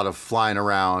lot of flying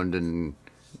around and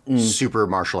super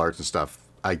martial arts and stuff,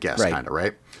 I guess, Right. kind of,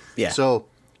 right? Yeah. So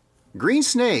Green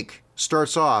Snake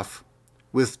starts off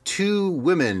with two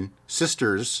women,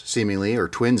 sisters, seemingly, or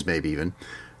twins maybe even,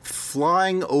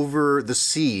 flying over the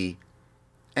sea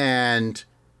and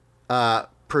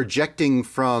projecting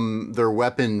from their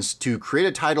weapons to create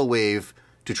a tidal wave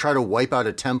to try to wipe out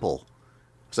a temple.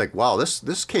 It's like, wow,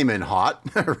 this came in hot,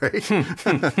 right?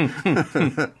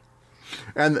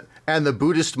 And the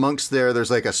Buddhist monks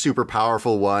there's like a super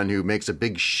powerful one who makes a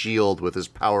big shield with his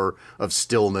power of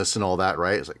stillness and all that,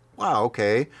 right? It's like, wow,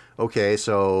 okay,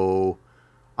 so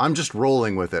I'm just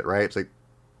rolling with it, right? It's like,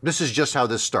 this is just how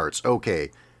this starts.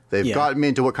 Okay, they've gotten me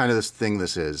into what kind of this thing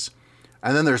this is.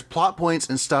 And then there's plot points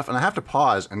and stuff, and I have to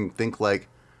pause and think like,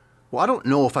 well, I don't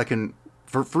know if I can,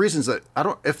 for reasons that I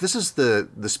don't, if this is the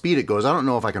speed it goes, I don't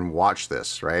know if I can watch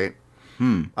this, right?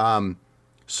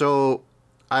 So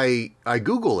I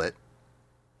Google it,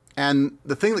 and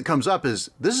the thing that comes up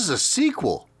is, this is a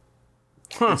sequel.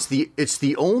 Huh. It's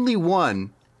the only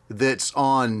one that's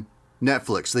on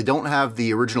Netflix. They don't have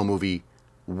the original movie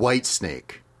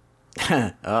Whitesnake.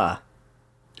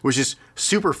 Which is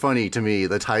super funny to me,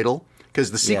 the title,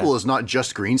 because the sequel is not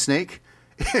just Green Snake,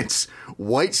 it's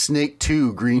Whitesnake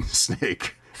 2 Green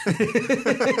Snake.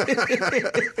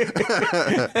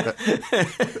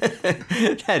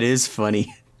 That is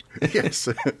funny. Yes.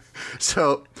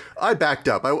 So I backed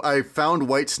up. I found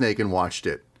Whitesnake and watched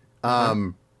it.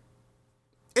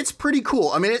 It's pretty cool.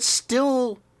 I mean, it's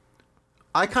still...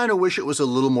 I kind of wish it was a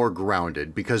little more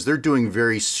grounded, because they're doing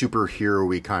very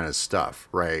superhero-y kind of stuff,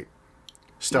 right?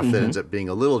 Stuff that ends up being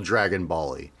a little Dragon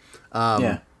Ball-y.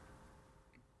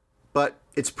 But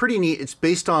it's pretty neat. It's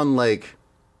based on like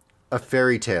a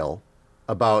fairy tale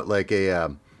about like a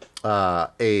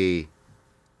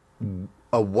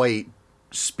white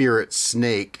spirit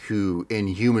snake who, in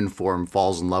human form,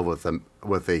 falls in love with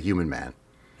a human man.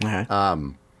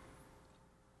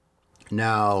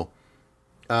 Now,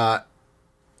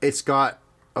 it's got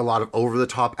a lot of over the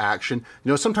top action. You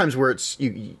know, sometimes where it's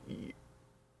you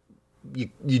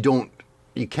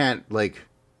can't like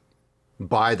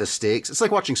buy the stakes. It's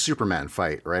like watching Superman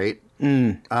fight, right?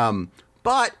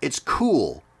 But it's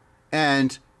cool,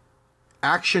 and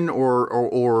action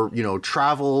or you know,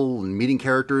 travel and meeting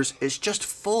characters, it's just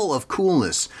full of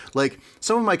coolness. Like,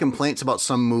 some of my complaints about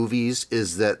some movies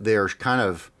is that they're kind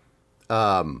of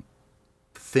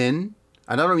thin.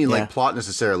 And I don't mean like plot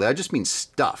necessarily. I just mean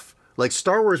stuff. Like,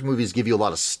 Star Wars movies give you a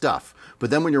lot of stuff, but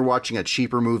then when you're watching a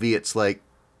cheaper movie, it's like,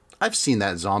 I've seen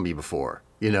that zombie before,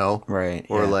 you know? Right.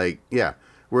 Or like,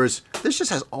 Whereas this just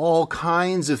has all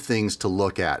kinds of things to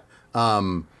look at.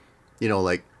 You know,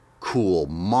 like cool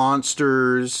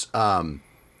monsters. One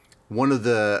of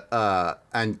the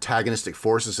antagonistic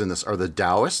forces in this are the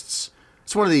Taoists.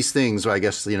 It's one of these things where I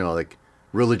guess, you know, like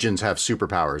religions have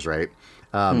superpowers, right?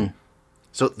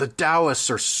 So the Taoists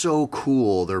are so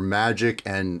cool. They're magic,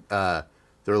 and they're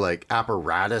like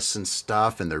apparatus and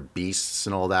stuff, and they're beasts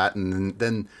and all that. And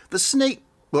then the snake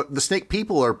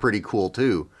people are pretty cool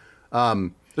too. There's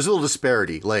a little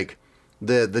disparity. Like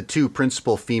the two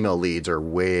principal female leads are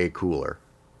way cooler,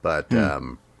 but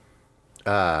Xiao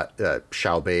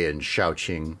Bei and Xiao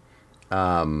Qing.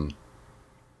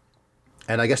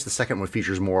 And I guess the second one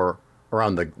features more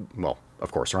around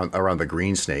around the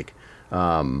green snake.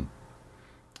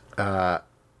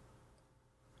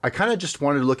 I kind of just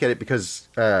wanted to look at it because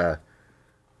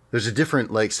there's a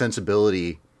different like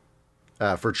sensibility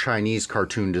for Chinese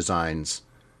cartoon designs.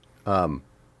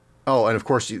 Oh, and of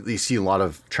course you see a lot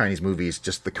of Chinese movies,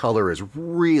 just the color is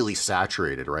really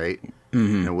saturated, right?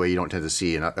 In a way you don't tend to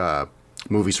see in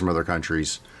movies from other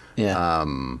countries.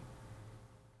 The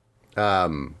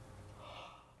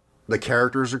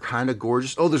characters are kind of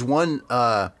gorgeous. Oh, there's one...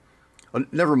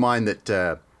 never mind that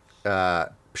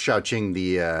Xiao Qing,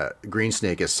 the green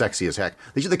snake, is sexy as heck.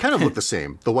 They kind of look the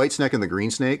same. The white snake and the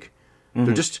green snake.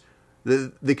 They're just...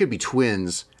 They could be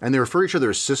twins, and they refer to each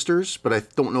other as sisters, but I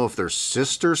don't know if they're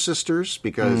sisters,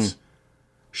 because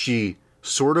she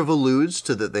sort of alludes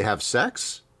to that they have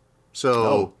sex.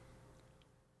 So...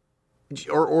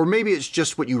 Or maybe it's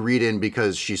just what you read in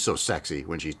because she's so sexy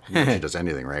when she does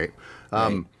anything, right?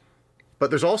 Right.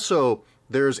 But there's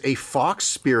a fox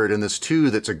spirit in this too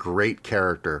that's a great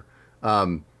character.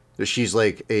 She's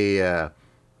like a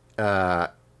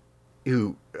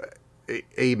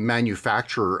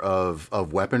manufacturer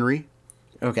of weaponry.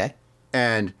 Okay.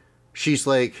 And she's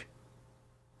like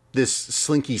this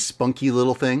slinky, spunky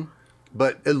little thing,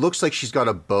 but it looks like she's got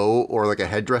a bow or like a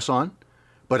headdress on.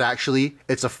 But actually,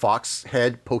 it's a fox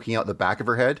head poking out the back of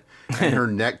her head, and her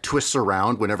neck twists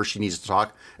around whenever she needs to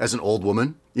talk as an old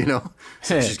woman, you know?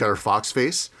 So she's got her fox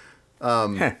face.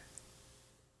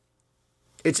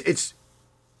 It's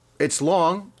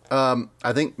long.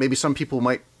 I think maybe some people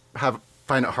might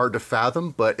find it hard to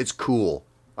fathom, but it's cool.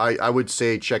 I would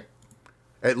say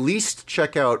at least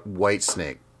check out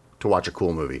Whitesnake to watch a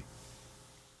cool movie.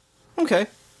 Okay,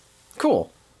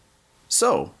 cool.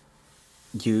 So...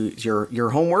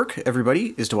 Your homework,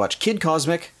 everybody, is to watch Kid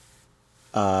Cosmic,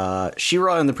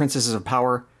 She-Ra and the Princesses of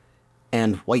Power,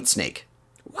 and Whitesnake.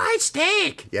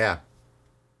 Whitesnake! Yeah.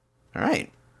 All right.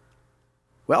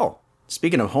 Well,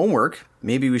 speaking of homework,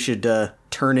 maybe we should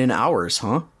turn in ours,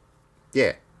 huh?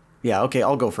 Yeah. Yeah, okay,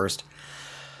 I'll go first.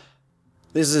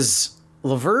 This is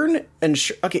Laverne and...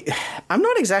 okay, I'm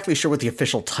not exactly sure what the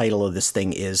official title of this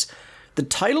thing is. The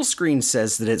title screen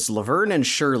says that it's Laverne and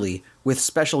Shirley with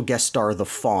special guest star the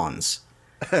Fonz.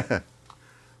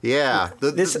 Yeah,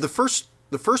 the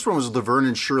first one was Laverne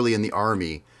and Shirley in the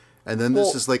Army, and then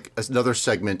this is like another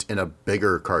segment in a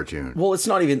bigger cartoon. Well, it's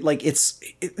not even like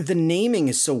the naming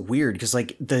is so weird because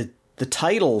like the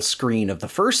title screen of the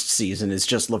first season is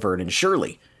just Laverne and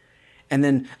Shirley, and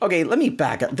then okay, let me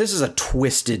back up. This is a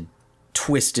twisted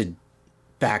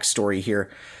backstory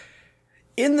here.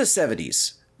 In the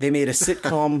 70s, they made a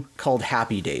sitcom called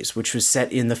Happy Days, which was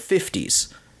set in the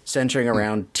 50s, centering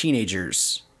around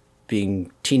teenagers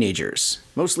being teenagers,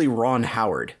 mostly Ron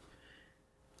Howard.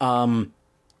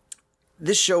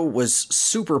 This show was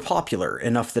super popular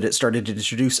enough that it started to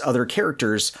introduce other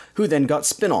characters who then got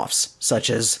spin-offs, such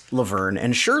as Laverne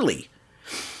and Shirley.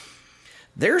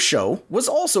 Their show was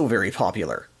also very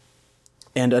popular.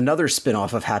 And another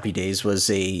spin-off of Happy Days was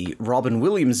a Robin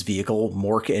Williams vehicle,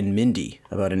 Mork and Mindy,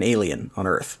 about an alien on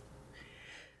Earth.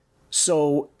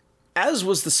 So, as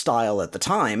was the style at the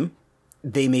time,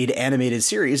 they made animated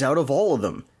series out of all of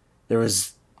them. There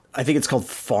was, I think it's called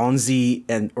Fonzie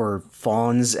or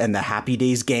Fonz and the Happy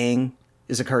Days Gang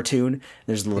is a cartoon.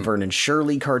 There's the Laverne and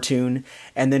Shirley cartoon.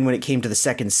 And then when it came to the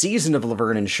second season of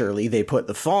Laverne and Shirley, they put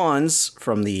the Fonz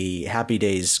from the Happy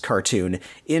Days cartoon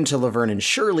into Laverne and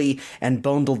Shirley and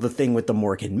bundled the thing with the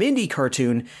Mork and Mindy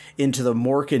cartoon into the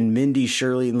Mork and Mindy,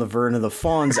 Shirley and Laverne and the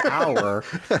Fonz hour.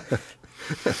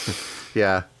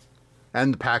 Yeah.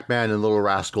 And the Pac-Man and Little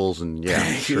Rascals and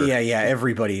yeah. Sure. Yeah,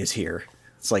 everybody is here.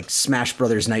 It's like Smash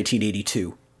Brothers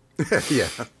 1982. Yeah.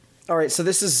 All right, so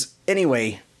this is,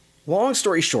 anyway, long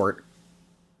story short,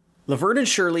 Laverne and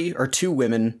Shirley are two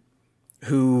women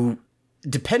who,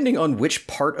 depending on which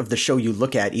part of the show you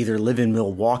look at, either live in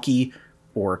Milwaukee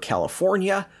or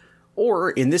California,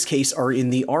 or in this case, are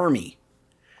in the Army.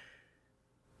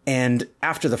 And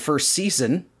after the first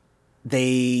season,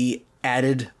 they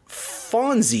added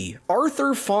Fonzie,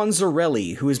 Arthur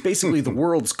Fonzarelli, who is basically the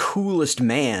world's coolest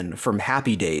man from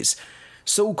Happy Days.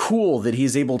 So cool that he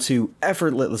is able to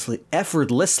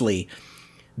effortlessly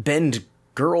bend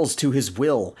girls to his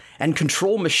will and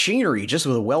control machinery just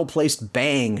with a well-placed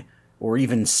bang or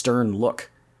even stern look.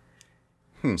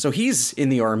 So he's in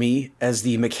the Army as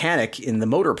the mechanic in the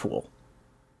motor pool.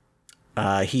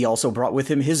 He also brought with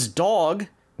him his dog,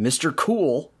 Mr.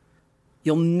 Cool.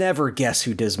 You'll never guess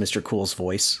who does Mr. Cool's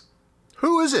voice.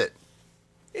 Who is it?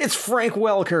 It's Frank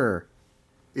Welker.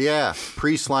 Yeah,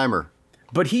 pre-Slimer.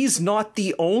 But he's not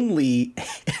the only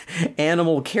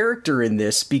animal character in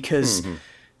this because,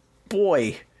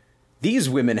 boy, these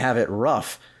women have it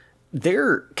rough.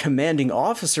 Their commanding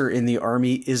officer in the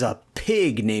Army is a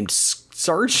pig named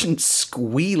Sergeant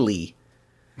Squealy.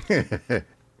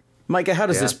 Micah, how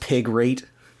does this pig rate?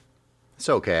 It's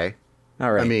okay.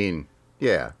 All right. I mean,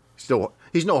 yeah.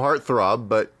 He's no heartthrob,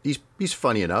 but he's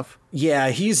funny enough. Yeah,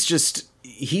 he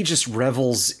just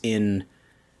revels in,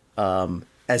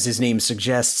 as his name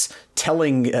suggests,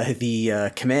 telling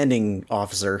the commanding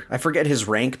officer, I forget his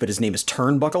rank, but his name is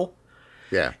Turnbuckle.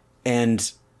 Yeah.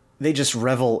 And they just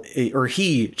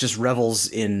he just revels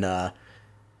in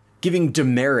giving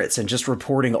demerits and just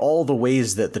reporting all the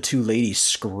ways that the two ladies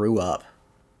screw up.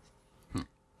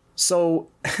 So,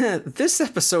 this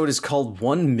episode is called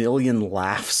 1 Million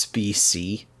Laughs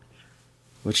BC,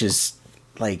 which is,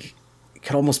 like, it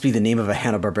could almost be the name of a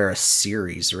Hanna-Barbera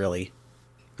series, really.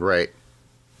 Right.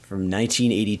 From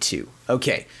 1982.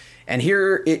 Okay, and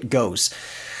here it goes.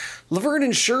 Laverne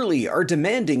and Shirley are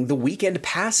demanding the weekend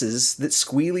passes that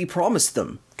Squealy promised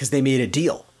them, because they made a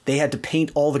deal. They had to paint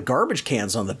all the garbage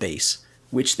cans on the base,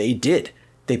 which they did.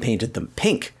 They painted them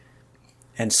pink.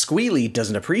 And Squealy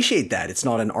doesn't appreciate that. It's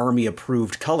not an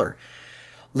Army-approved color.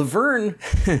 Laverne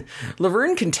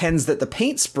contends that the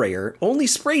paint sprayer only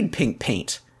sprayed pink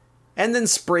paint, and then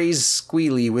sprays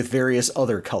Squealy with various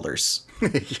other colors.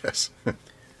 Yes.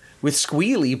 With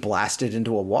Squealy blasted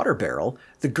into a water barrel,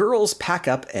 the girls pack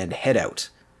up and head out.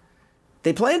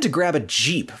 They plan to grab a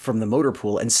Jeep from the motor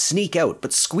pool and sneak out,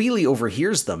 but Squealy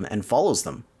overhears them and follows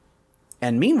them.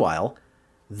 And meanwhile,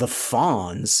 the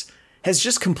Fonz has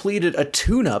just completed a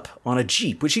tune-up on a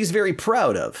Jeep, which he's very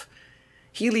proud of.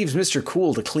 He leaves Mr.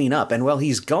 Cool to clean up, and while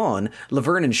he's gone,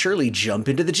 Laverne and Shirley jump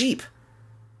into the Jeep.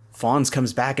 Fonz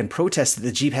comes back and protests that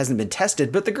the Jeep hasn't been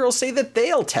tested, but the girls say that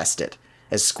they'll test it,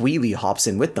 as Squealy hops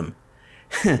in with them.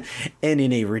 And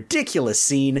in a ridiculous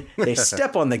scene, they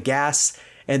step on the gas,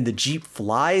 and the Jeep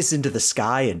flies into the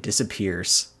sky and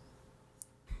disappears.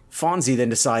 Fonzie then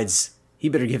decides he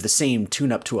better give the same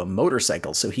tune-up to a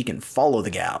motorcycle so he can follow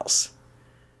the gals.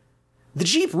 The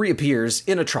Jeep reappears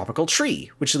in a tropical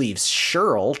tree, which leaves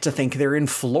Cheryl to think they're in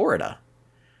Florida.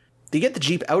 They get the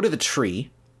Jeep out of the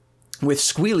tree, with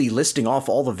Squealy listing off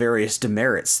all the various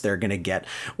demerits they're going to get.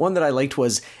 One that I liked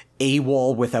was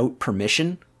AWOL without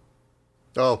permission.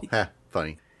 Oh,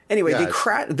 funny. Anyway,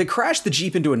 they crash the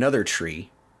Jeep into another tree,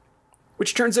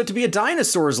 which turns out to be a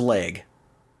dinosaur's leg.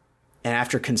 And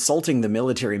after consulting the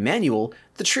military manual,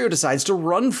 the trio decides to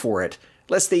run for it,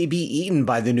 lest they be eaten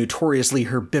by the notoriously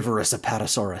herbivorous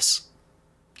Apatosaurus.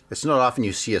 It's not often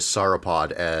you see a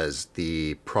sauropod as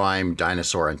the prime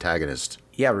dinosaur antagonist.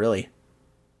 Yeah, really.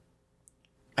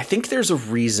 I think there's a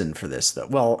reason for this, though.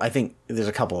 Well, I think there's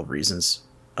a couple of reasons,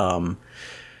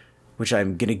 which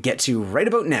I'm going to get to right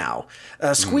about now.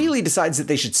 Squealy decides that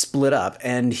they should split up,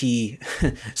 and he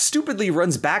stupidly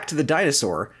runs back to the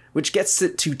dinosaur, which gets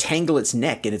it to tangle its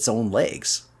neck in its own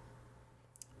legs.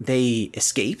 They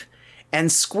escape, and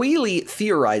Squealy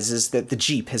theorizes that the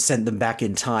Jeep has sent them back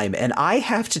in time, and I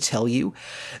have to tell you,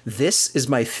 this is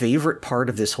my favorite part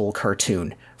of this whole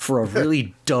cartoon, for a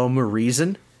really dumb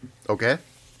reason. Okay.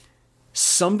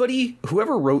 Somebody,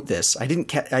 whoever wrote this, I didn't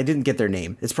get their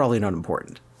name. It's probably not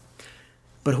important.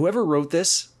 But whoever wrote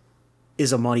this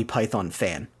is a Monty Python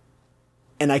fan.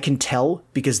 And I can tell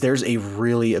because there's a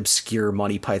really obscure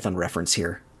Monty Python reference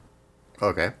here.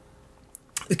 Okay.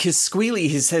 Because Squealy,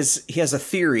 he has a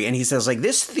theory, and he says, like,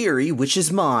 this theory, which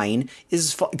is mine,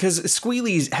 is... Because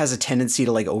Squealy has a tendency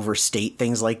to, like, overstate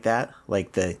things like that.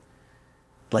 Like,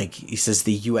 he says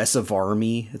the U.S. of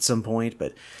Army at some point,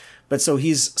 but so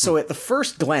at the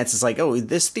first glance, it's like, oh,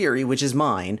 this theory, which is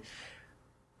mine.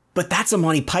 But that's a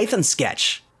Monty Python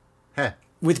sketch. Huh.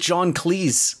 With John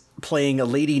Cleese playing a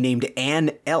lady named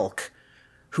Anne Elk,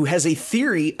 who has a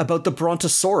theory about the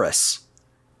Brontosaurus.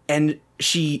 And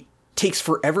she takes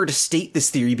forever to state this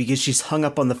theory because she's hung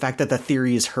up on the fact that the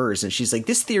theory is hers. And she's like,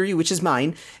 this theory, which is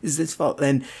mine, is this fault.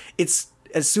 And it's,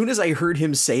 as soon as I heard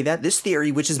him say that, this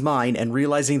theory, which is mine, and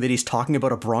realizing that he's talking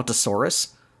about a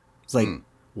Brontosaurus, it's like,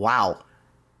 wow,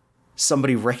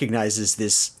 somebody recognizes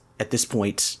this, at this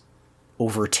point,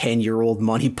 over 10-year-old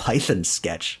Monty Python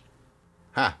sketch.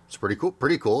 It's pretty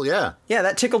cool, yeah. Yeah,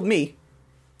 that tickled me.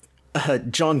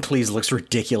 John Cleese looks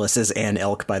ridiculous as Anne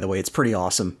Elk, by the way. It's pretty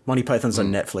awesome. Monty Python's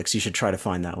on Netflix. You should try to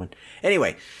find that one.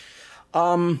 Anyway,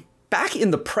 back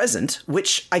in the present,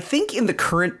 which I think in the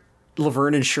current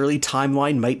Laverne and Shirley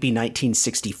timeline might be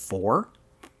 1964,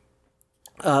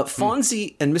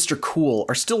 Fonzie and Mr. Cool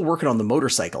are still working on the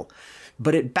motorcycle,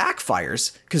 but it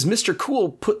backfires because Mr. Cool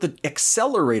put the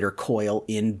accelerator coil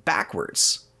in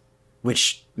backwards,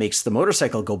 which makes the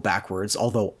motorcycle go backwards,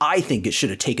 although I think it should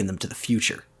have taken them to the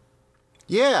future.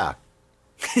 Yeah.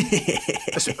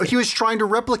 He was trying to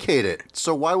replicate it,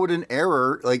 so why would an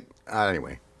error,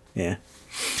 anyway. Yeah.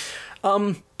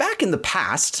 Back in the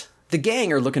past, the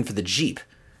gang are looking for the Jeep,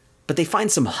 but they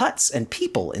find some huts and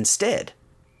people instead.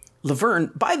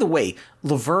 Laverne, by the way,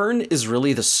 Laverne is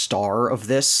really the star of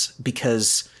this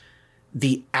because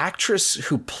the actress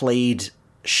who played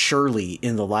Shirley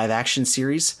in the live action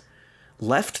series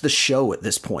left the show at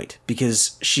this point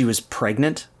because she was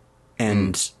pregnant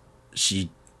and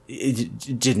she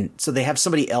didn't. So they have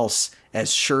somebody else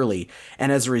as Shirley.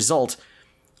 And as a result,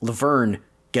 Laverne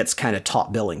gets kind of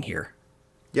top billing here.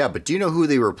 Yeah, but do you know who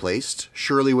they replaced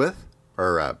Shirley with?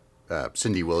 Or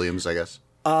Cindy Williams, I guess.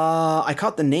 I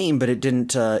caught the name, but it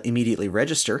didn't immediately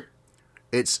register.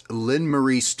 It's Lynn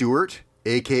Marie Stewart,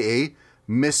 a.k.a.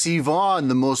 Missy Vaughn,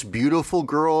 the most beautiful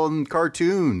girl in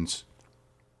cartoons.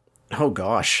 Oh,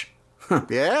 gosh.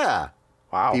 Yeah.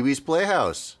 Wow. Pee-wee's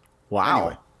Playhouse. Wow.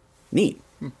 Anyway. Neat.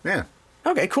 Yeah.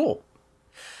 Okay, cool.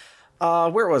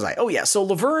 Where was I? Oh, yeah. So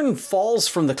Laverne falls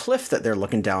from the cliff that they're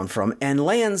looking down from and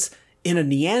lands in a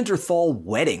Neanderthal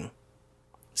wedding.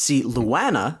 See,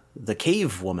 Luana, the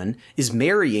cave woman, is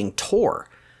marrying Tor,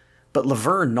 but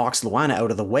Laverne knocks Luana out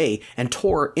of the way, and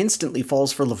Tor instantly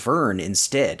falls for Laverne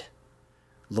instead.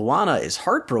 Luana is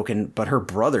heartbroken, but her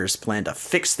brothers plan to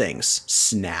fix things.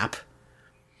 Snap.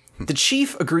 The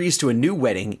chief agrees to a new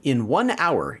wedding in 1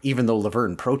 hour, even though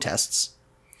Laverne protests.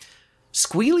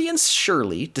 Squealy and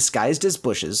Shirley, disguised as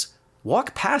bushes,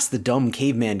 walk past the dumb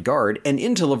caveman guard and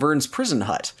into Laverne's prison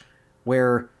hut,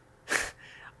 where...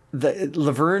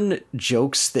 Laverne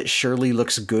jokes that Shirley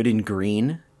looks good in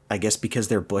green, I guess because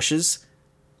they're bushes.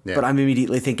 Yeah. But I'm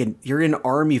immediately thinking, you're in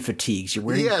army fatigues. You're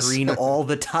wearing green all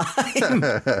the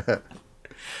time.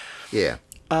 Yeah.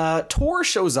 Tor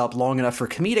shows up long enough for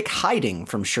comedic hiding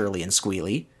from Shirley and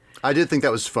Squealy. I did think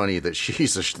that was funny that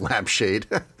she's a lampshade.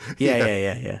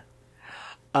 Yeah.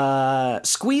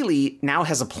 Squealy now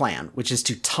has a plan, which is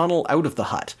to tunnel out of the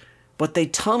hut. But they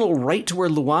tunnel right to where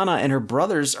Luana and her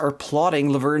brothers are plotting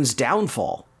Laverne's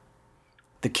downfall.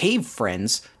 the cave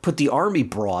friends put the army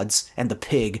broads and the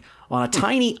pig on a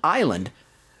tiny island,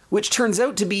 which turns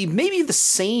out to be maybe the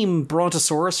same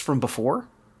Brontosaurus from before.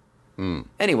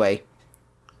 Anyway,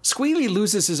 Squealy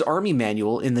loses his army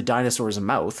manual in the dinosaur's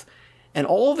mouth, and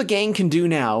all the gang can do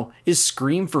now is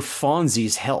scream for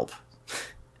Fonzie's help.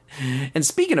 And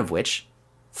speaking of which,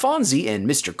 Fonzie and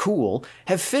Mr. Cool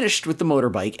have finished with the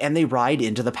motorbike and they ride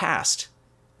into the past.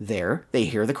 There, they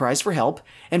hear the cries for help,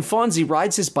 and Fonzie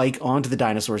rides his bike onto the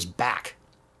dinosaur's back.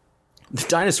 The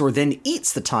dinosaur then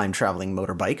eats the time-traveling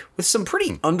motorbike with some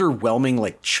pretty underwhelming,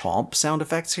 chomp sound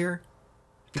effects here.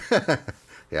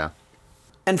 Yeah.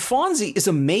 And Fonzie is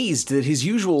amazed that his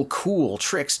usual cool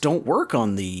tricks don't work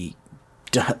on the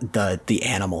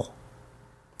animal.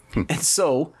 And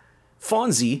so,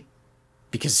 Fonzie,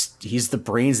 because he's the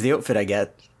brains of the outfit, I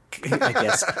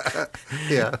guess,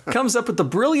 Yeah. comes up with the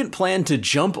brilliant plan to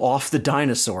jump off the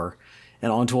dinosaur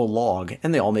and onto a log,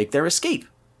 and they all make their escape.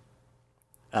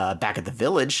 Back at the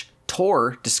village,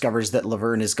 Tor discovers that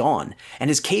Laverne is gone, and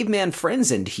his caveman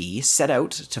friends and he set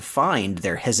out to find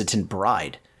their hesitant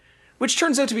bride, which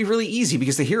turns out to be really easy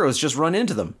because the heroes just run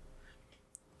into them.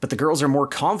 But the girls are more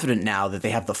confident now that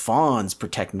they have the fawns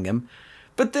protecting them.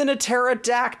 But then a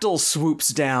pterodactyl swoops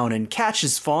down and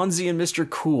catches Fonzie and Mr.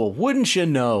 Cool, wouldn't you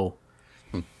know?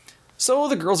 So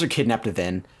the girls are kidnapped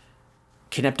again.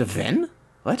 Kidnapped again.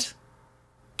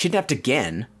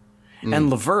 And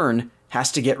Laverne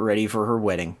has to get ready for her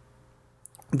wedding.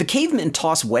 The cavemen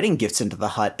toss wedding gifts into the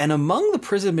hut, and among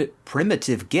the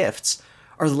primitive gifts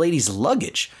are the ladies'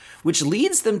 luggage, which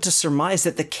leads them to surmise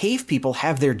that the cave people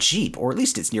have their Jeep, or at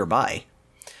least it's nearby.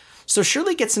 So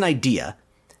Shirley gets an idea,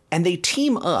 and they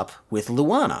team up with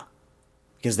Luana,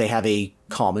 because they have a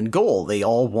common goal. They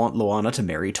all want Luana to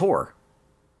marry Tor.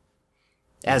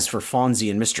 As for Fonzie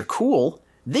and Mr. Cool,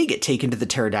 they get taken to the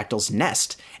pterodactyl's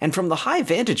nest, and from the high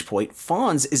vantage point,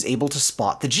 Fonz is able to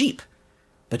spot the Jeep.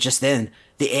 But just then,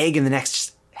 the egg in the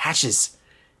nest hatches,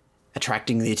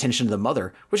 attracting the attention of the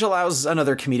mother, which allows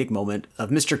another comedic moment of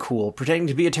Mr. Cool pretending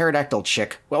to be a pterodactyl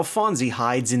chick, while Fonzie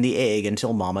hides in the egg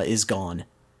until Mama is gone.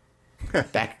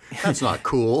 That's not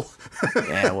cool.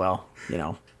 Yeah, well,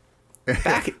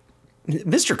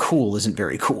 Mr. Cool isn't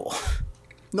very cool.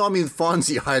 No, I mean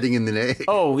Fonzie hiding in the egg.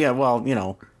 Oh, yeah,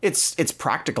 well, it's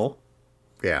practical.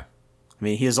 Yeah. I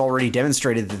mean, he has already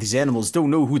demonstrated that these animals don't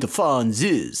know who the Fonz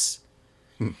is.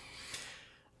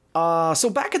 So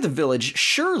back at the village,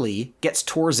 Shirley gets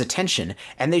Tor's attention,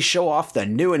 and they show off the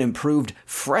new and improved,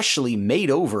 freshly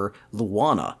made-over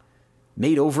Luana.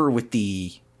 Made over with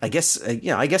the... I guess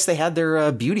they had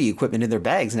their beauty equipment in their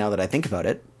bags now that I think about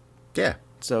it. Yeah.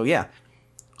 So, yeah.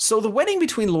 So the wedding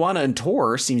between Luana and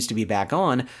Tor seems to be back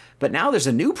on, but now there's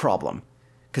a new problem.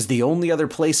 Because the only other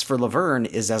place for Laverne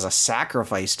is as a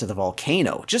sacrifice to the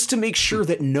volcano, just to make sure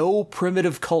that no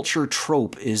primitive culture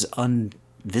trope is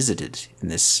unvisited in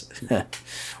this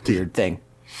weird thing.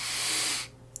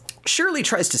 Shirley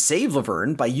tries to save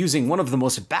Laverne by using one of the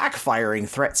most backfiring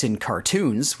threats in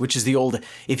cartoons, which is the old,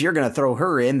 if you're going to throw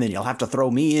her in, then you'll have to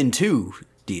throw me in too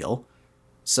deal.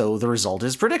 So the result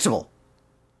is predictable.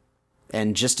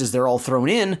 And just as they're all thrown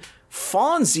in,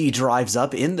 Fonzie drives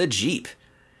up in the Jeep.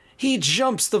 He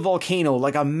jumps the volcano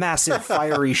like a massive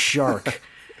fiery shark.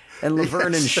 And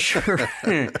Laverne and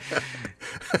Shirley...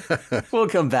 We'll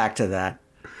come back to that.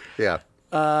 Yeah.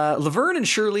 Laverne and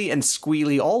Shirley and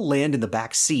Squealy all land in the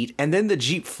back seat, and then the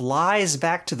Jeep flies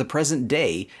back to the present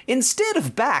day, instead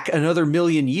of back another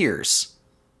 1,000,000 years.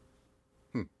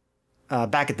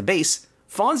 Back at the base,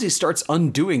 Fonzie starts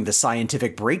undoing the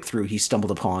scientific breakthrough he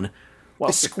stumbled upon,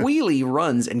 while Squealy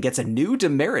runs and gets a new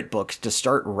demerit book to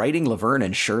start writing Laverne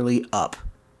and Shirley up.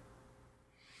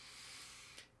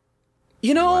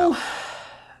 Wow.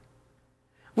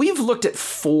 We've looked at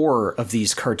 4 of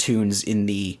these cartoons in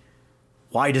the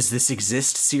Why Does This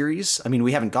Exist series. I mean,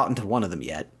 we haven't gotten to one of them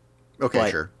yet. Okay,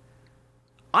 sure.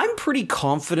 I'm pretty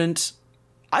confident.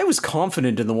 I was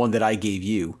confident in the one that I gave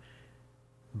you,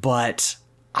 but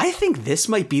I think this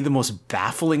might be the most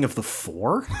baffling of the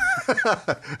 4.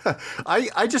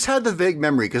 I just had the vague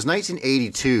memory because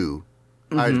 1982,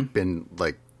 I'd been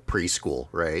preschool,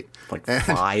 right?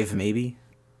 5 maybe.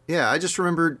 Yeah, I just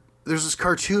remembered there's this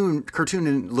cartoon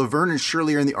and Laverne and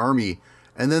Shirley are in the army,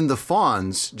 and then the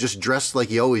Fonz, just dressed like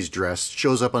he always dressed,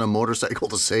 shows up on a motorcycle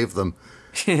to save them.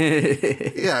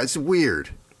 Yeah, it's weird.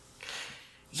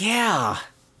 Yeah.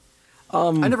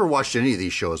 I never watched any of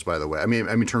these shows, by the way. I mean,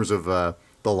 in terms of the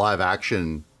live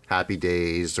action Happy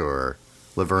Days or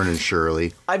Laverne and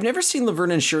Shirley. I've never seen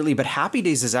Laverne and Shirley, but Happy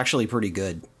Days is actually pretty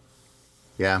good.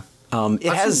 Yeah.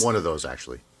 I've seen one of those,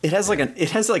 actually. It has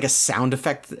like a sound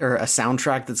effect or a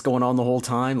soundtrack that's going on the whole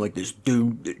time, like this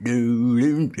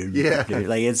Yeah.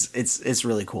 like it's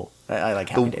really cool. I like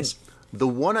Happy Days. The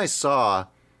one I saw,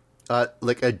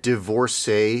 like a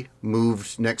divorcee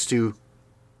moved next to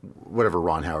whatever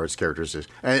Ron Howard's characters is,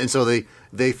 and so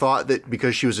they thought that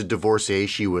because she was a divorcee,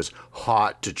 she was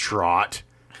hot to trot,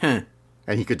 and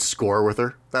he could score with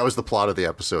her. That was the plot of the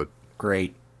episode.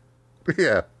 Great.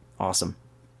 Yeah. Awesome.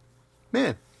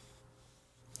 Man.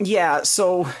 Yeah,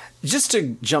 so just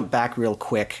to jump back real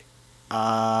quick,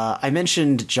 I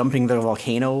mentioned jumping the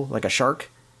volcano like a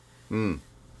shark.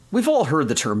 We've all heard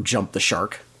the term jump the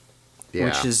shark,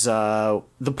 which is the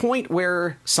point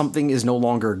where something is no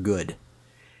longer good.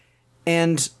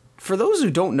 And for those who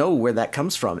don't know where that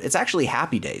comes from, it's actually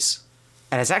Happy Days.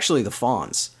 And it's actually the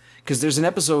Fonz. Because there's an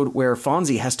episode where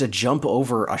Fonzie has to jump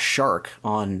over a shark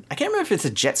on, I can't remember if it's a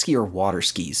jet ski or water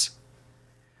skis.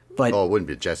 But, it wouldn't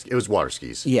be a jet ski. It was water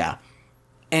skis. Yeah.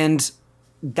 And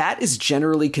that is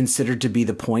generally considered to be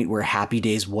the point where Happy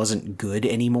Days wasn't good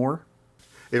anymore.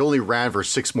 It only ran for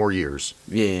 6 more years.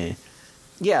 Yeah.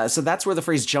 Yeah, so that's where the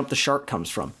phrase jump the shark comes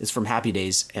from. It's from Happy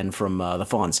Days and from the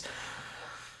Fonz.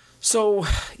 So,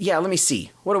 yeah, let me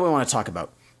see. What do we want to talk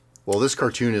about? Well, this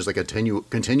cartoon is like a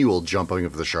continual jumping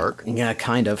of the shark. Yeah,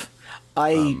 kind of.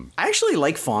 I actually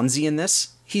like Fonzie in this.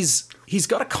 He's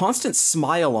got a constant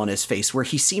smile on his face where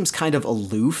he seems kind of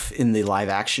aloof in the live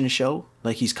action show.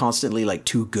 Like he's constantly like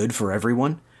too good for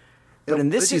everyone. But in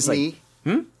this he's like...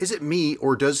 Is it me,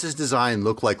 or does his design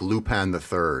look like Lupin the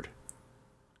Third?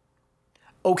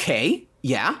 Okay,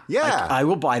 yeah. Yeah. I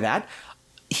will buy that.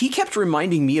 He kept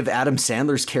reminding me of Adam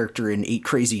Sandler's character in 8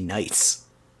 Crazy Nights.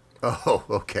 Oh,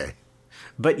 okay.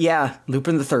 But yeah,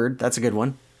 Lupin the Third, that's a good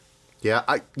one. Yeah,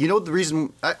 the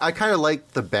reason I kind of like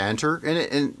the banter in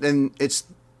it, and it's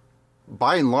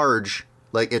by and large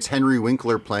like it's Henry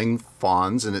Winkler playing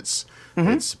Fonz, and it's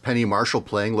Penny Marshall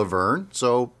playing Laverne.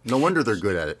 So no wonder they're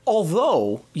good at it.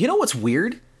 Although, you know what's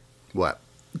weird? What?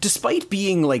 Despite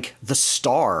being like the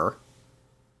star,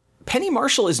 Penny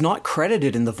Marshall is not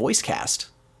credited in the voice cast.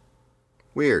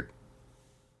 Weird.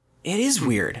 It is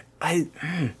weird.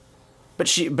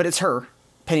 But it's her,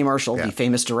 Penny Marshall, the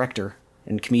famous director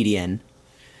and comedian.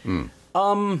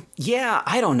 Yeah,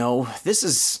 I don't know.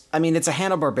 It's a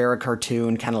Hanna-Barbera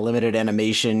cartoon, kind of limited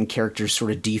animation. Characters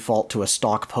sort of default to a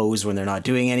stock pose when they're not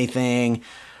doing anything.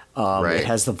 Right. It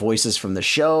has the voices from the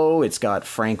show. It's got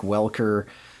Frank Welker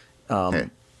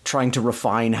trying to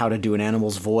refine how to do an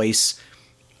animal's voice.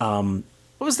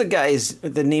 What was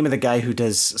the name of the guy who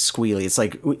does Squealy? It's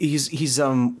like he's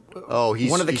one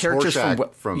of the characters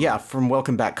from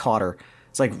Welcome Back, Kotter.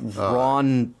 It's like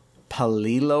Ron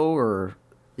Palillo or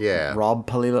Rob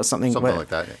Palillo, something like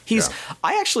that.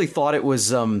 I actually thought it was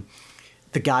the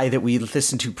guy that we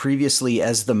listened to previously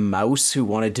as the mouse who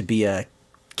wanted to be a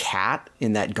cat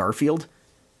in that Garfield.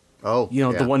 Oh,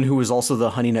 the one who was also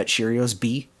the Honey Nut Cheerios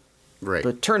bee. Right.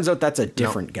 But it turns out that's a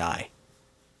different guy.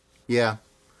 Yeah.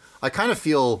 I kind of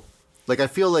feel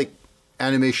like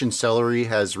Animation Celery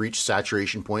has reached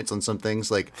saturation points on some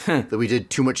things, like that we did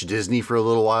too much Disney for a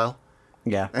little while.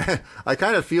 Yeah. I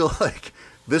kind of feel like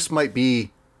this might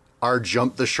be our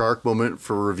jump the shark moment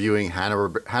for reviewing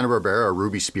Hanna-Barbera or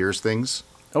Ruby Spears things.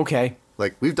 Okay.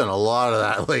 Like, we've done a lot of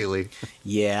that lately.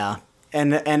 Yeah.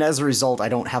 And as a result, I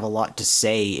don't have a lot to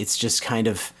say. It's just kind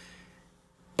of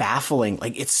baffling.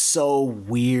 Like, it's so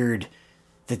weird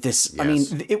that this... Yes. I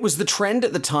mean, it was the trend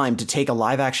at the time to take a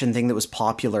live-action thing that was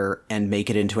popular and make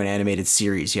it into an animated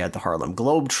series. You had the Harlem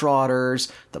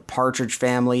Globetrotters, the Partridge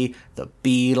Family, the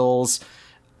Beatles.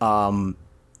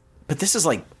 But this is,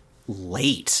 like,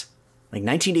 late. Like,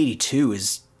 1982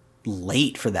 is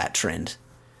late for that trend.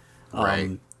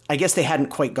 Right. I guess they hadn't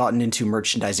quite gotten into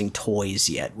merchandising toys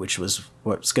yet, which was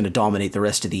what's going to dominate the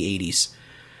rest of the 80s.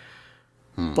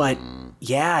 But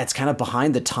yeah, it's kind of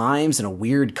behind the times and a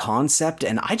weird concept,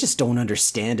 and I just don't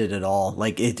understand it at all.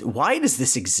 Like, why does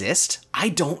this exist? I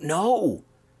don't know.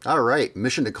 All right,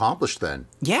 mission accomplished then.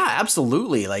 Yeah,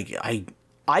 absolutely. Like,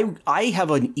 I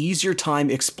have an easier time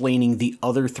explaining the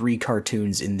other 3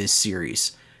 cartoons in this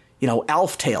series.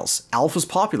 Alf Tales. Alf was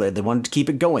popular. They wanted to keep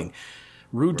it going.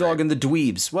 Rude Dog and the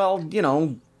Dweebs. Well,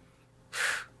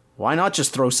 why not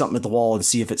just throw something at the wall and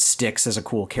see if it sticks as a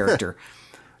cool character?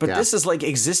 But this is like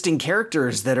existing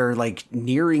characters that are like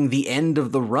nearing the end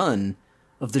of the run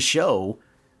of the show.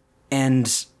 And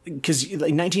because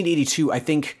like 1982, I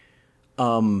think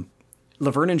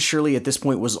Laverne and Shirley at this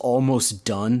point was almost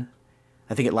done.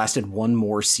 I think it lasted 1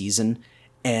 more season.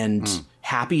 And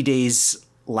Happy Days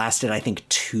lasted, I think,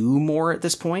 2 more at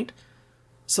this point.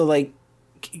 So like,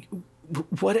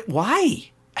 why?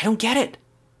 I don't get it.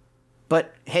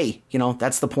 But hey,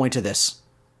 that's the point of this.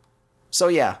 So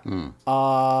yeah,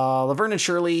 Laverne and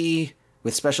Shirley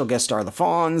with special guest star the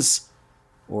Fonz,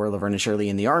 or Laverne and Shirley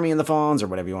in the Army and the Fonz, or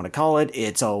whatever you want to call it.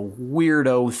 It's a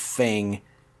weirdo thing,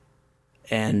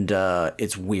 and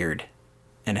it's weird,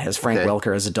 and it has Frank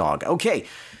Welker as a dog. Okay,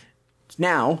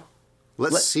 now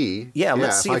let's see. Yeah,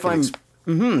 let's see if I'm.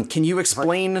 Can you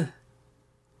explain?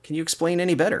 Can you explain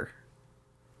any better?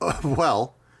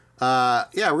 Well, we're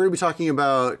going to be talking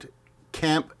about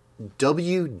Camp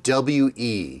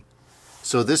WWE.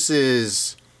 So this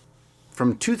is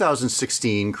from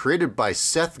 2016, created by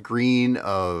Seth Green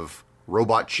of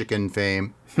Robot Chicken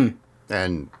fame,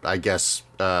 and I guess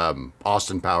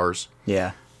Austin Powers.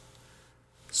 Yeah.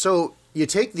 So you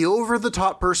take the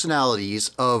over-the-top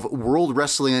personalities of World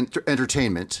Wrestling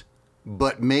Entertainment,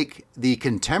 but make the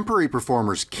contemporary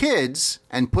performers kids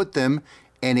and put them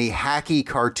in a hacky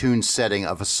cartoon setting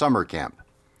of a summer camp.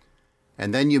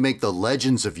 And then you make the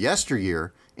legends of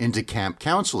yesteryear into camp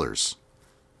counselors.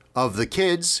 Of the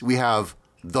kids, we have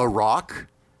The Rock,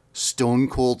 Stone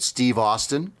Cold Steve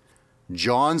Austin,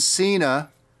 John Cena,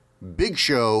 Big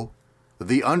Show,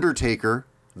 The Undertaker,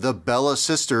 the Bella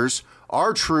Sisters,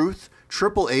 R-Truth,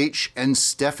 Triple H, and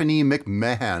Stephanie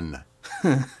McMahon.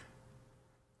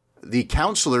 The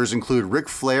counselors include Ric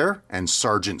Flair and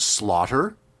Sergeant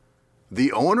Slaughter.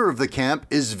 The owner of the camp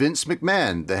is Vince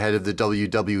McMahon, the head of the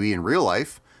WWE in real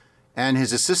life, and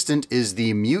his assistant is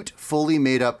the mute, fully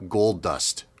made-up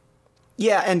Goldust.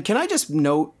 Yeah, and can I just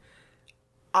note,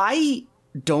 I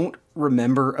don't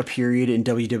remember a period in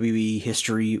WWE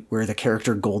history where the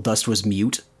character Goldust was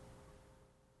mute.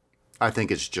 I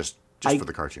think it's just for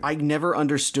the cartoon. I never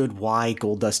understood why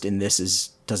Goldust in this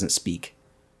doesn't speak.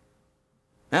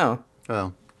 Oh.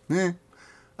 Well,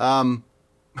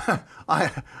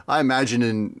 I imagine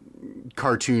in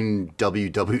cartoon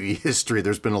WWE history,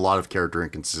 there's been a lot of character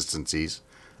inconsistencies.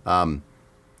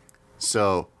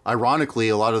 So, ironically,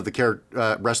 a lot of the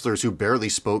wrestlers who barely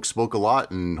spoke a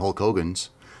lot in Hulk Hogan's.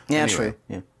 Yeah, anyway.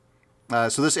 True. Yeah.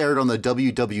 So this aired on the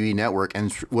WWE Network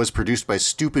and was produced by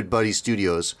Stupid Buddy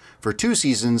Studios for 2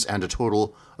 seasons and a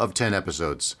total of 10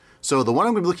 episodes. So the one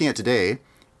I'm going to be looking at today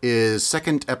is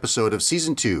second episode of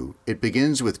season 2. It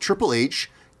begins with Triple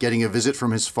H getting a visit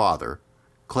from his father,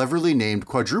 cleverly named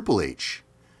Quadruple H.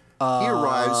 He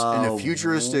arrives in a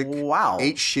futuristic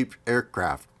H-shaped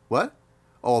aircraft. What?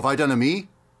 Oh, have I done a me?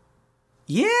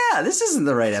 Yeah, this isn't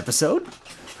the right episode.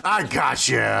 I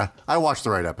gotcha. I watched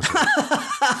the right episode.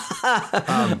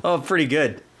 Pretty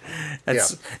good.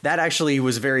 That actually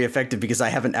was very effective because I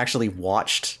haven't actually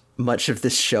watched much of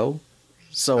this show.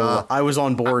 So I was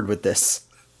on board with this.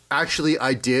 Actually,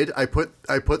 I did. I put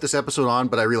this episode on,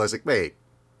 but I realized, wait,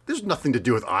 there's nothing to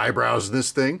do with eyebrows in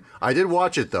this thing. I did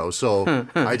watch it though, so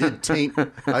I did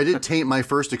taint my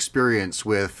first experience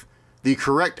with the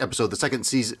correct episode, the second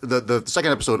season, the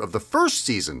second episode of the first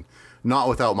season, not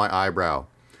without my eyebrow.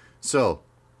 So,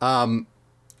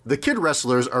 the kid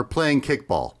wrestlers are playing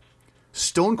kickball.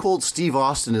 Stone Cold Steve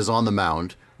Austin is on the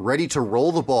mound, ready to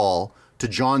roll the ball to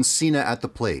John Cena at the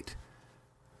plate.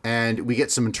 And we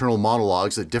get some internal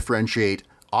monologues that differentiate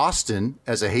Austin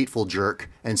as a hateful jerk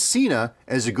and Cena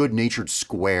as a good-natured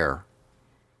square.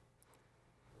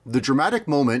 The dramatic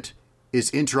moment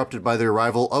is interrupted by the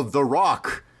arrival of The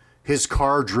Rock, his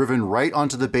car driven right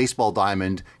onto the baseball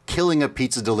diamond, killing a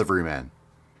pizza delivery man.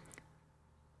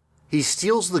 He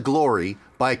steals the glory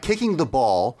by kicking the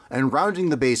ball and rounding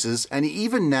the bases, and he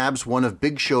even nabs one of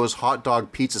Big Show's hot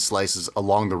dog pizza slices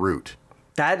along the route.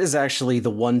 That is actually the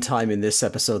one time in this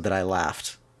episode that I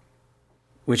laughed.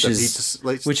 Which is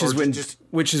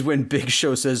when Big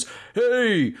Show says,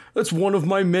 "Hey, that's one of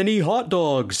my many hot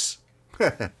dogs."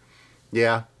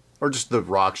 Yeah, or just The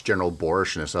Rock's general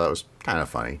boorishness. That was kind of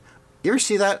funny. You ever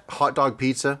see that hot dog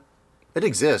pizza? It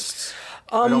exists.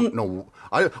 I don't know.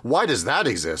 Why does that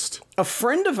exist? A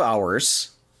friend of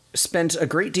ours spent a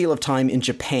great deal of time in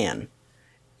Japan.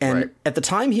 And at the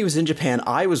time he was in Japan,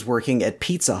 I was working at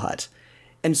Pizza Hut.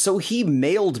 And so he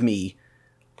mailed me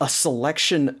a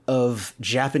selection of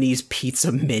Japanese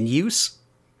pizza menus.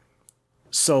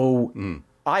 So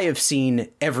I have seen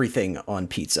everything on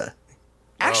pizza.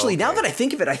 Actually, now that I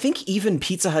think of it, I think even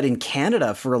Pizza Hut in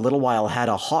Canada for a little while had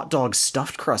a hot dog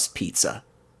stuffed crust pizza.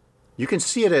 You can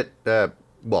see it at,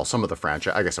 some of the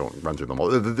franchise. I guess I won't run through them all.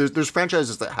 There's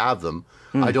franchises that have them.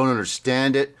 I don't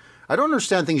understand it. I don't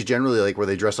understand things generally, like where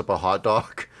they dress up a hot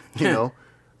dog, you know?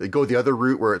 They go the other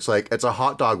route where it's like, it's a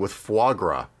hot dog with foie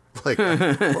gras. Like,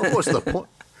 what's the point?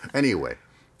 Anyway.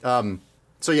 The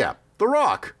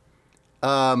Rock.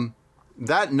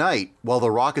 That night, while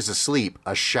The Rock is asleep,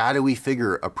 a shadowy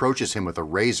figure approaches him with a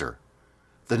razor.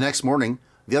 The next morning,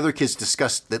 the other kids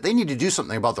discuss that they need to do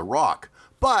something about The Rock.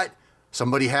 But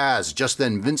somebody has. Just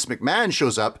then, Vince McMahon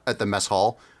shows up at the mess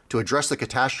hall to address the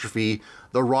catastrophe.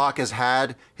 The Rock has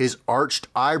had his arched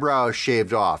eyebrow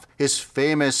shaved off. His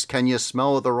famous, can you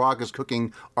smell what The Rock is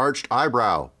cooking, arched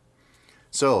eyebrow.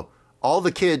 So, all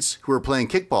the kids who are playing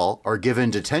kickball are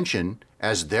given detention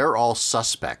as they're all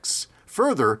suspects.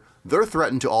 Further, they're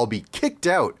threatened to all be kicked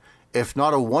out if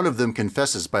not a one of them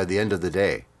confesses by the end of the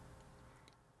day.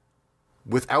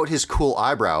 Without his cool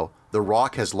eyebrow, The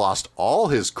Rock has lost all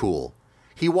his cool.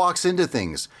 He walks into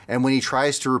things, and when he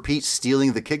tries to repeat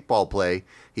stealing the kickball play,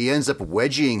 he ends up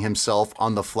wedging himself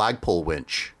on the flagpole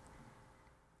winch.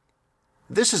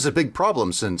 This is a big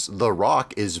problem since The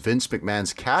Rock is Vince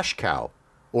McMahon's cash cow,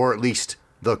 or at least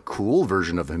the cool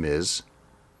version of him is.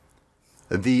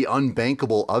 The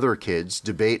unbankable other kids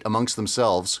debate amongst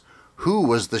themselves who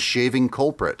was the shaving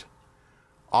culprit.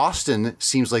 Austin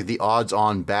seems like the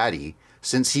odds-on baddie,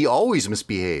 since he always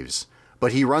misbehaves,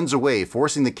 but he runs away,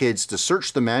 forcing the kids to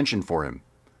search the mansion for him.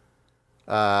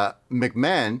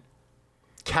 McMahon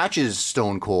catches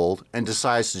Stone Cold and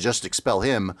decides to just expel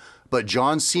him, but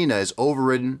John Cena is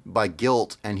overridden by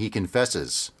guilt and he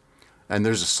confesses. And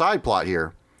there's a side plot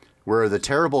here where the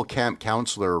terrible camp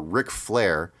counselor Ric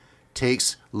Flair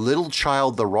takes little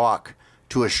child The Rock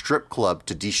to a strip club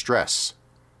to de-stress.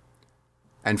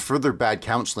 And further bad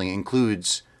counseling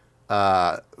includes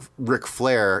Ric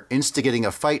Flair instigating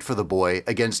a fight for the boy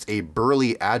against a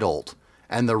burly adult,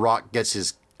 and The Rock gets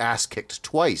his ass kicked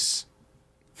twice.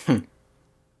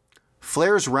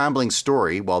 Flair's rambling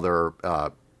story while they're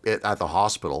at the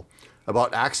hospital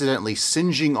about accidentally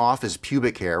singeing off his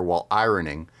pubic hair while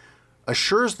ironing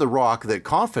assures The Rock that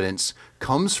confidence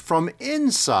comes from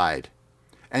inside.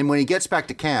 And when he gets back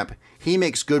to camp, he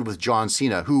makes good with John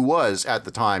Cena, who was, at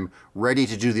the time, ready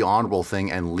to do the honorable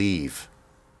thing and leave.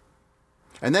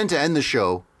 And then to end the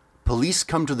show, police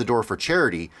come to the door for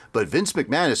charity, but Vince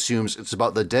McMahon assumes it's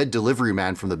about the dead delivery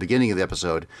man from the beginning of the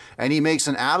episode, and he makes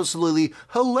an absolutely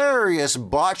hilarious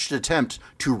botched attempt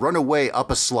to run away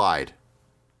up a slide.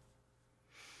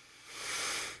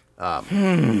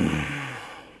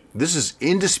 This is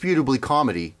indisputably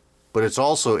comedy, but it's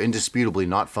also indisputably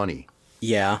not funny.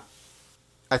 Yeah.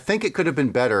 I think it could have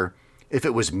been better if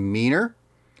it was meaner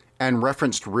and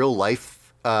referenced real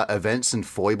life events and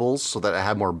foibles so that it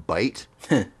had more bite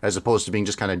as opposed to being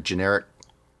just kind of generic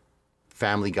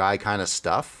Family Guy kind of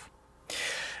stuff.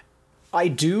 I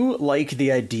do like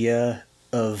the idea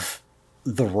of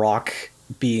The Rock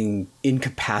being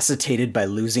incapacitated by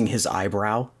losing his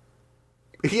eyebrow.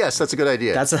 Yes, that's a good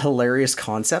idea. That's a hilarious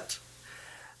concept.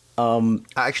 I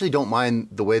actually don't mind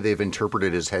the way they've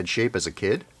interpreted his head shape as a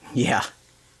kid. Yeah.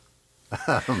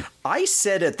 I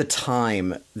said at the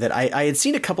time that I had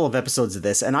seen a couple of episodes of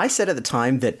this, and I said at the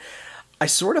time that I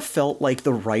sort of felt like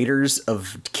the writers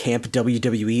of Camp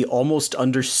WWE almost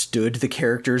understood the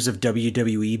characters of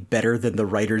WWE better than the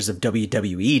writers of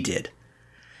WWE did.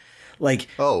 Like,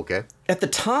 oh, okay. At the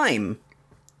time,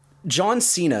 John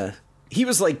Cena, he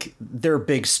was like their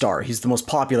big star. He's the most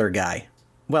popular guy.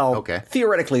 Well, okay.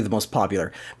 Theoretically the most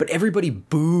popular, but everybody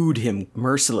booed him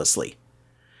mercilessly.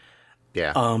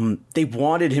 Yeah. They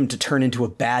wanted him to turn into a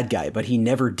bad guy, but he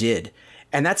never did.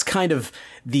 And that's kind of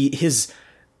the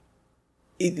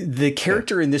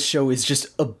character in this show is just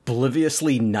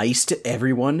obliviously nice to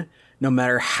everyone, no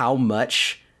matter how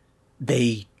much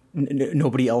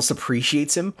nobody else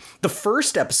appreciates him. The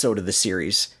first episode of the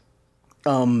series,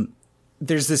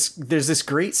 there's this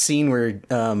great scene where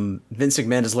Vince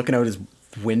McMahon is looking out his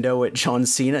window at John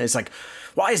Cena. It's like,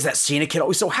 why is that Cena kid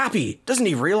always so happy? Doesn't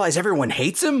he realize everyone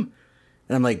hates him?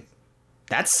 And I'm like,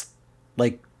 that's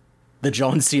like the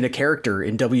John Cena character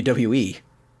in WWE.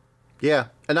 Yeah,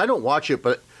 and I don't watch it,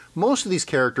 but most of these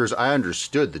characters, I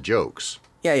understood the jokes.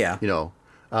 Yeah. You know,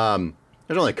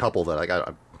 there's only a couple that I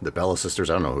got. The Bella sisters,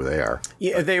 I don't know who they are.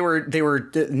 Yeah, they were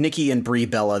Nikki and Brie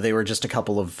Bella. They were just a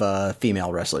couple of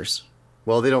female wrestlers.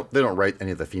 Well, they don't write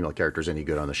any of the female characters any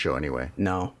good on the show anyway.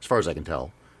 No, as far as I can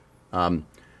tell.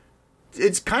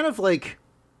 It's kind of like,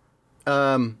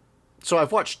 so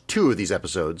I've watched 2 of these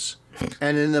episodes,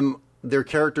 and in them, their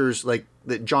characters, like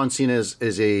that John Cena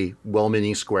is a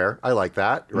well-meaning square. I like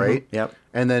that, right? Mm-hmm. Yep.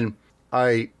 And then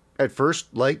I at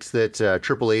first liked that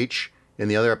Triple H in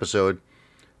the other episode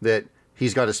that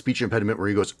he's got a speech impediment where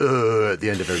he goes at the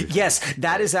end of everything. Yes,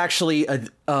 that is actually a.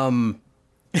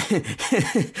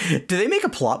 Do they make a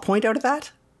plot point out of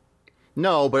that?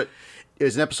 No, but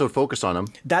it's an episode focused on him.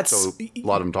 So a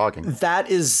lot of him talking. That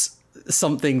is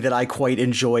something that I quite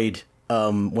enjoyed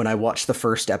when I watched the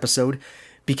first episode,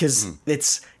 because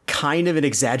it's kind of an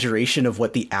exaggeration of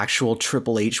what the actual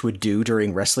Triple H would do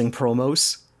during wrestling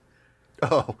promos.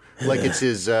 Oh, like it's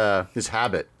his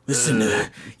habit. Listen,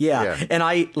 yeah. And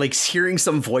I like hearing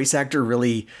some voice actor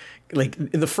really, like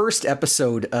in the first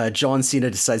episode, John Cena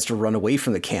decides to run away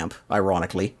from the camp,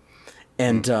 ironically.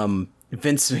 And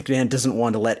Vince McMahon doesn't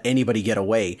want to let anybody get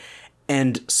away.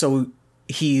 And so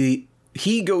he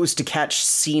goes to catch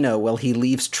Cena while he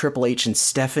leaves Triple H and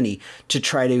Stephanie to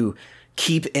try to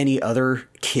keep any other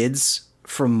kids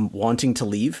from wanting to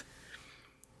leave.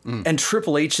 And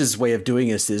Triple H's way of doing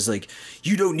this is like,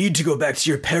 you don't need to go back to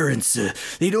your parents.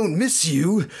 They don't miss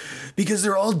you because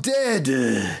they're all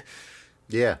dead.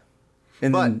 Yeah.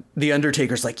 And then The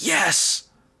Undertaker's like, yes.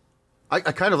 I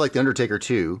kind of like The Undertaker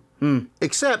too,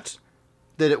 except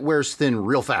that it wears thin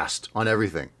real fast on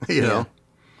everything, you know?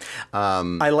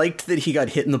 I liked that he got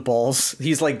hit in the balls.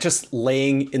 He's like just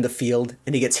laying in the field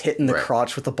and he gets hit in the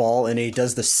crotch with the ball and he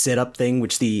does the sit-up thing,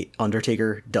 which The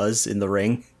Undertaker does in the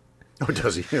ring. Oh,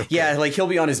 does he? Okay. Yeah, like he'll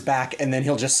be on his back and then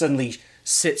he'll just suddenly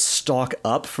sit stock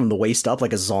up from the waist up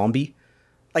like a zombie.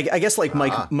 Like I guess like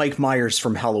Mike Myers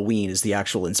from Halloween is the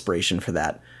actual inspiration for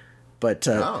that. But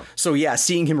so yeah,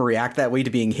 seeing him react that way to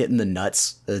being hit in the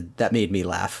nuts, that made me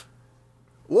laugh.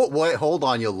 Wait, hold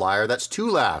on, you liar. That's 2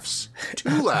 laughs.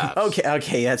 2 laughs.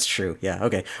 Okay, that's true. Yeah,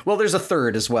 okay. Well, there's a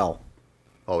third as well.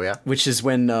 Oh, yeah? Which is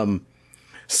when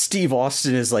Steve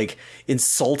Austin is like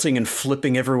insulting and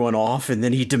flipping everyone off, and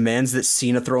then he demands that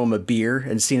Cena throw him a beer,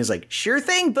 and Cena's like, sure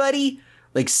thing, buddy.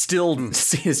 Like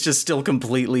Cena's just still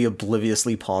completely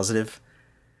obliviously positive.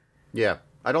 Yeah,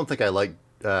 I don't think I like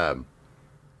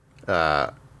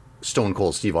Stone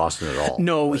Cold Steve Austin at all.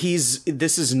 No,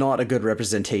 this is not a good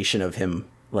representation of him.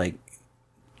 Like,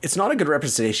 it's not a good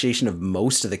representation of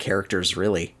most of the characters,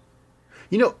 really.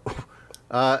 You know,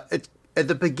 at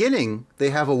the beginning,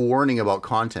 they have a warning about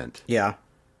content. Yeah.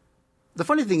 The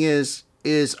funny thing is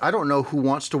I don't know who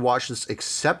wants to watch this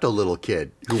except a little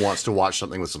kid who wants to watch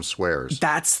something with some swears.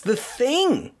 That's the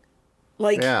thing.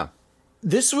 Like, yeah.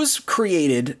 This was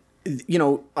created, you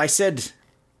know, I said,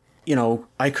 you know,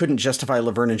 I couldn't justify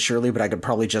Laverne and Shirley, but I could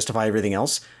probably justify everything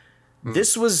else.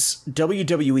 This was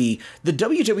WWE. The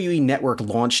WWE Network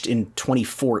launched in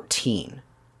 2014.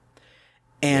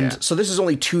 And so this is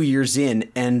only 2 years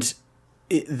in, and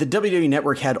the WWE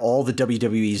Network had all the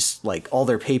WWE's, like, all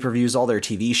their pay-per-views, all their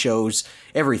TV shows,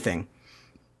 everything.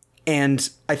 And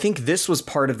I think this was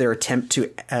part of their attempt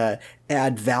to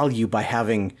add value by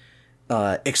having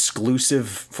exclusive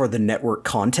for the network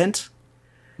content.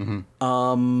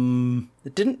 Mm-hmm.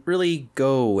 It didn't really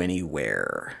go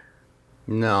anywhere.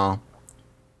 No.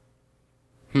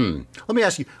 Let me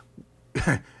ask you,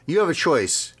 you have a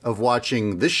choice of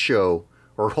watching this show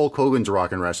or Hulk Hogan's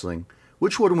Rock and Wrestling.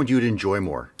 Which one would you enjoy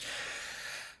more?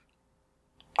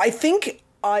 I think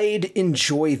I'd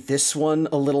enjoy this one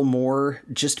a little more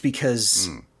just because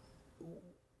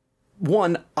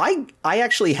one, I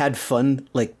actually had fun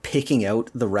like picking out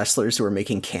the wrestlers who were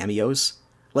making cameos.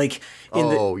 Like in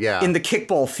the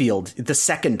kickball field the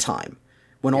second time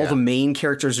when all the main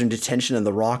characters are in detention and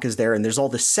The Rock is there and there's all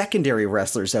the secondary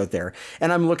wrestlers out there.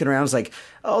 And I'm looking around, I was like,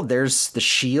 oh, there's The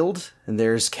Shield and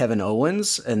there's Kevin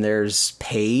Owens and there's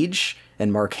Paige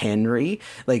and Mark Henry.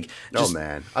 Like, oh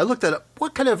man, I looked at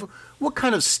what kind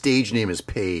of stage name is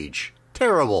Paige?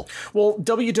 Terrible. Well,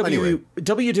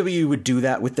 WWE would do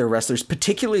that with their wrestlers,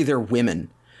 particularly their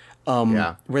women,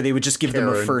 where they would just give them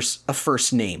a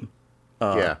first name.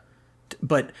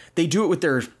 But they do it with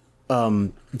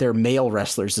their male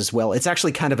wrestlers as well. It's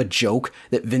actually kind of a joke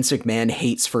that Vince McMahon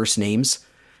hates first names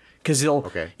because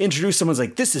he'll introduce someone's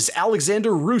like, this is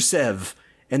Alexander Rusev.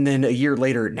 And then a year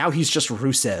later, now he's just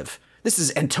Rusev. This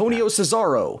is Antonio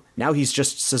Cesaro. Now he's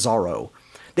just Cesaro.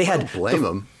 They had, I don't blame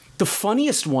him. The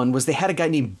funniest one was they had a guy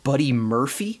named Buddy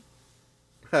Murphy.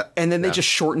 And then they just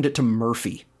shortened it to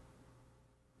Murphy.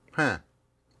 Huh.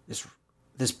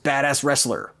 This badass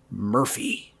wrestler,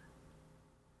 Murphy.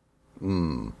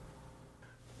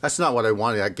 That's not what I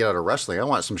wanted to get out of wrestling. I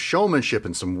want some showmanship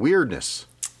and some weirdness.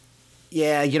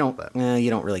 Yeah, you don't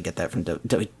really get that from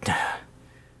WWE.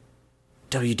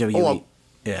 Oh, well,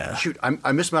 yeah. Shoot,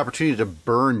 I missed my opportunity to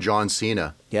burn John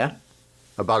Cena. Yeah?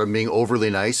 About him being overly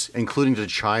nice, including to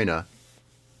China.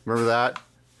 Remember that?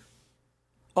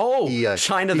 Oh,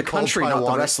 China the country, Taiwan,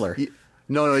 not the wrestler.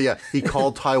 He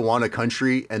called Taiwan a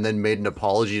country and then made an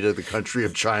apology to the country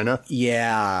of China.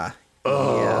 Yeah.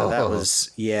 Oh. Yeah, that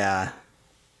was,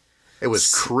 It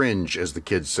was cringe, as the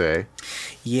kids say.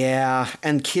 Yeah,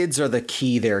 and kids are the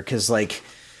key there, because, like,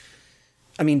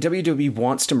 I mean, WWE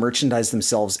wants to merchandise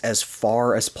themselves as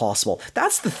far as possible.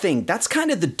 That's the thing. That's kind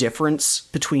of the difference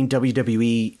between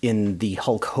WWE in the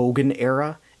Hulk Hogan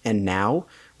era and now,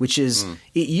 which is,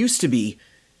 it used to be,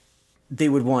 they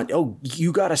would want, oh,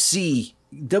 you gotta see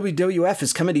WWF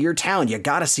is coming to your town. You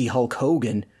gotta see Hulk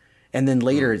Hogan. And then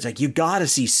later it's like, you gotta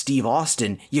see Steve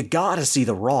Austin. You gotta see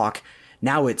The Rock.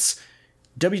 Now it's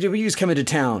WWE's coming to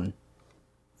town.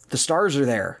 The stars are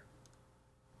there.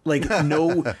 Like,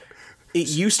 no, it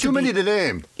used to be... Too many to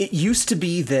name. It used to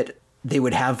be that they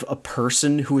would have a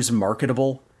person who is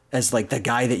marketable as, like, the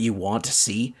guy that you want to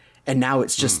see. And now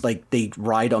it's just, like, they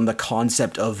ride on the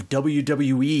concept of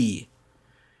WWE.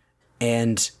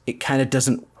 And it kind of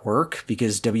doesn't work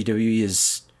because WWE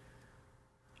is...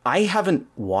 I haven't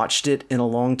watched it in a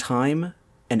long time.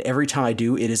 And every time I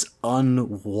do, it is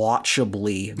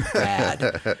unwatchably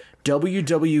bad.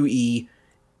 WWE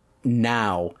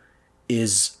now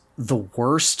is the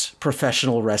worst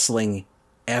professional wrestling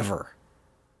ever.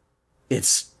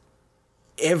 It's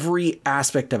every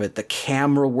aspect of it, the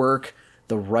camera work,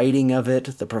 the writing of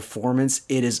it, the performance,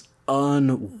 it is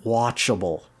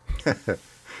unwatchable.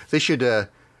 They should, when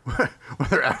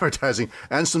they're advertising,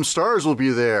 and some stars will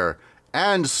be there,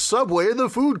 and Subway in the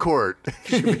food court. It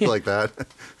should be like that.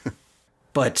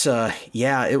 But,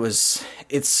 yeah,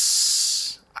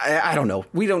 I don't know.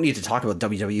 We don't need to talk about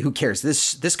WWE. Who cares?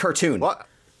 This cartoon. Well,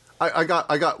 I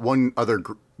got one other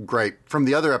gripe from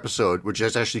the other episode, which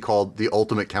is actually called The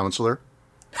Ultimate Counselor.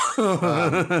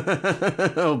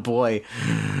 Oh, boy.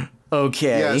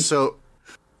 Okay. Yeah, so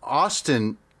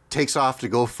Austin takes off to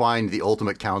go find the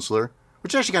Ultimate Counselor,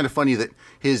 which is actually kind of funny that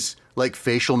his, like,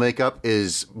 facial makeup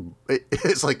is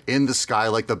like, in the sky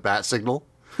like the bat signal.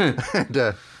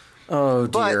 And, oh,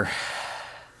 dear.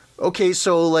 Okay,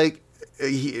 so, like...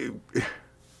 the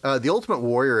Ultimate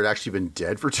Warrior had actually been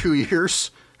dead for 2 years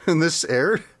when this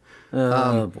aired.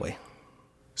 Oh, boy.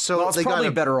 So well, it's they probably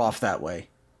better off that way.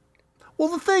 Well,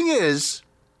 the thing is,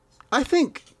 I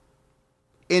think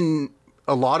in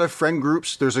a lot of friend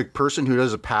groups, there's a person who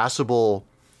does a passable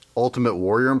Ultimate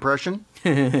Warrior impression.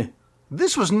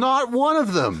 This was not one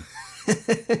of them.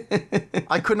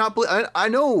 I could not believe... I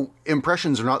know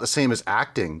impressions are not the same as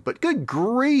acting, but good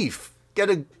grief.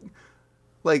 I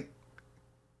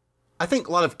think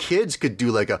a lot of kids could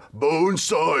do like a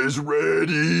Bonesaw is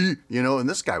ready, and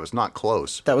this guy was not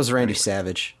close. That was Randy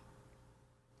Savage.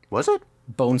 Was it?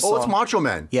 Bonesaw. Oh, it's Macho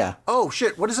Man. Yeah. Oh,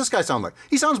 shit. What does this guy sound like?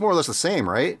 He sounds more or less the same,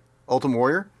 right? Ultimate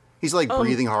Warrior? He's like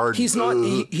breathing hard. He's not.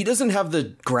 He doesn't have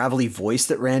the gravelly voice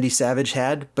that Randy Savage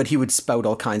had, but he would spout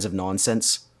all kinds of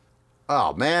nonsense.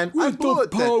 Oh, man. With the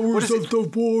powers of the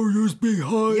warriors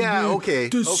behind me. Yeah, okay.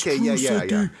 Okay,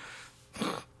 yeah.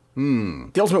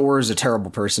 The Ultimate Warrior is a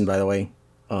terrible person, by the way.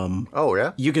 Oh,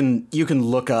 yeah? You can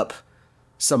look up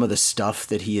some of the stuff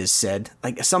that he has said.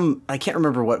 Like I can't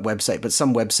remember what website, but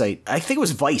some website, I think it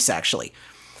was Vice, actually.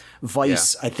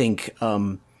 Vice, yeah. I think,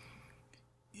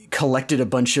 collected a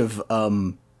bunch of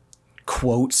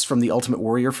quotes from the Ultimate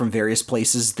Warrior from various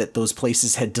places that those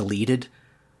places had deleted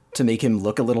to make him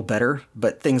look a little better.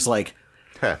 But things like,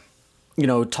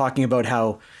 talking about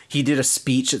how he did a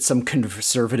speech at some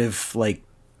conservative, like,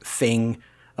 thing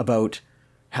about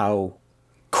how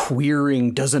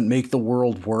queering doesn't make the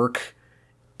world work,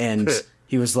 and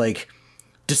he was like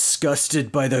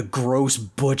disgusted by the gross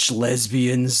butch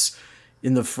lesbians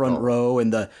in the front row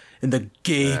and the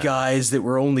gay guys that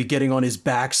were only getting on his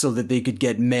back so that they could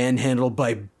get manhandled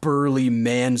by burly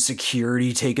man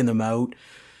security taking them out.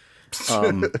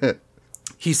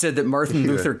 He said that Martin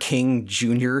Luther King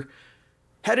Jr.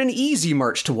 had an easy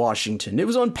march to Washington. It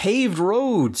was on paved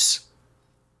roads.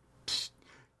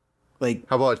 Like,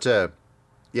 how about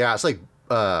it's like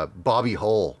Bobby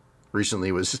Hull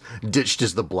recently was ditched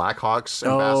as the Blackhawks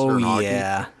ambassador in hockey.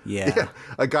 Yeah.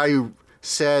 A guy who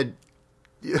said,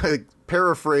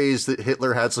 paraphrase, that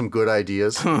Hitler had some good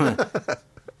ideas.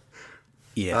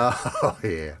 Yeah. Oh,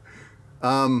 yeah.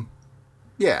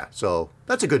 Yeah, so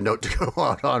that's a good note to go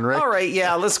out on, right? All right,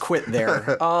 yeah, let's quit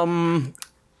there.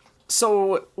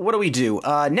 So what do we do?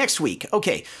 Next week.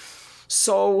 Okay,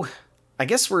 so I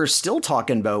guess we're still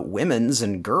talking about women's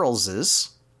and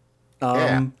girls's.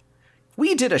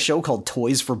 We did a show called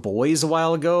Toys for Boys a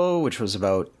while ago, which was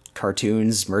about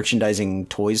cartoons, merchandising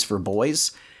toys for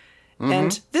boys. Mm-hmm.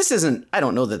 And this isn't, I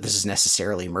don't know that this is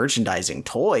necessarily merchandising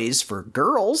toys for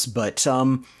girls, but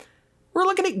we're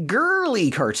looking at girly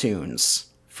cartoons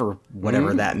for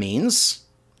whatever that means.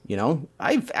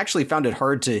 I've actually found it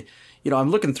hard to, I'm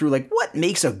looking through like, what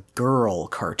makes a girl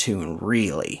cartoon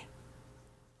really?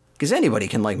 Because anybody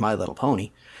can like My Little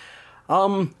Pony.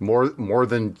 More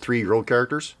than 3 girl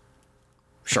characters?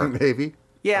 Sure. Maybe?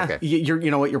 Yeah, okay.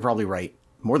 You know what, you're probably right.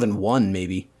 More than 1,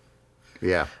 maybe.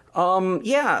 Yeah.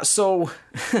 Yeah, so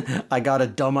I got a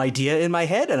dumb idea in my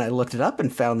head and I looked it up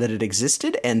and found that it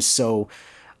existed. And so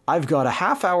I've got a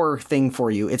half-hour thing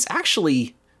for you. It's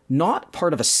actually not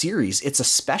part of a series. It's a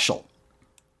special.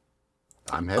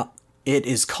 I'm hip. It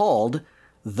is called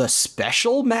The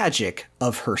Special Magic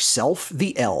of Herself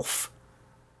the Elf.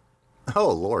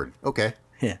 Oh, Lord. Okay.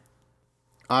 Yeah.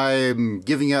 I'm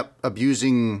giving up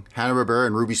abusing Hanna-Barbera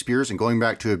and Ruby Spears and going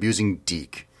back to abusing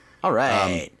Deke. All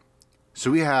right.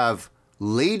 So we have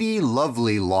Lady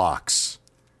Lovely Locks.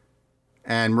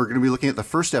 And we're going to be looking at the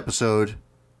first episode,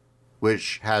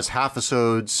 which has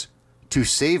half-episodes To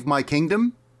Save My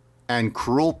Kingdom and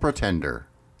Cruel Pretender.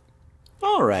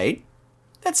 All right.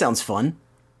 That sounds fun.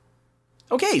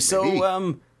 Okay, so,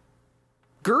 Maybe.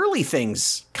 Girly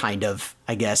things, kind of,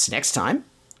 I guess, next time.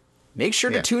 Make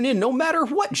sure to Yeah. tune in no matter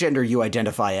what gender you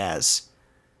identify as.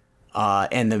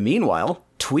 And then meanwhile,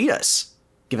 tweet us.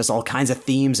 Give us all kinds of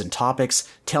themes and topics.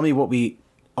 Tell me what we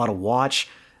ought to watch.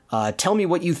 Tell me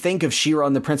what you think of She-Ra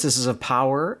and the Princesses of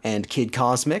Power and Kid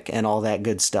Cosmic and all that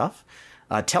good stuff.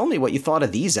 Tell me what you thought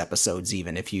of these episodes,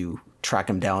 even if you track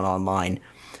them down online.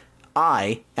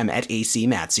 I am at AC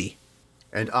Matsy.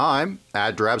 And I'm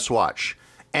at Drabswatch.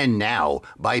 And now,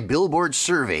 by Billboard's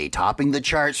survey topping the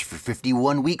charts for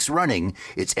 51 weeks running,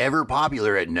 it's ever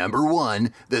popular at number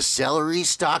 1, the Celery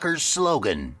Stalker's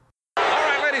slogan.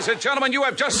 Ladies and gentlemen, you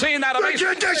have just seen that amazing...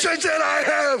 The conditions that I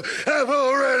have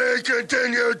already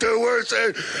continued to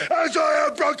worsen as I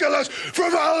have broken loose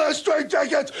from all the string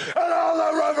tickets and all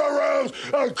the river rooms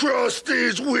across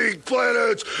these weak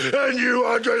planets. And you,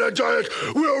 Andre the Giant,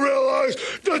 will realize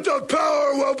that the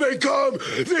power will become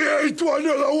the 8th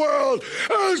wonder of the world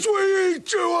as we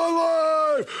eat you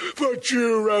alive. But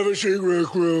you, ravishing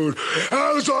recruit,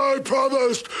 as I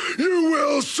promised, you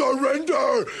will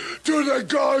surrender to the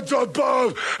gods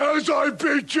above as I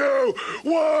beat you.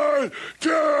 1,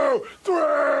 2, 3.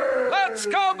 Let's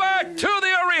go back to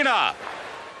the arena.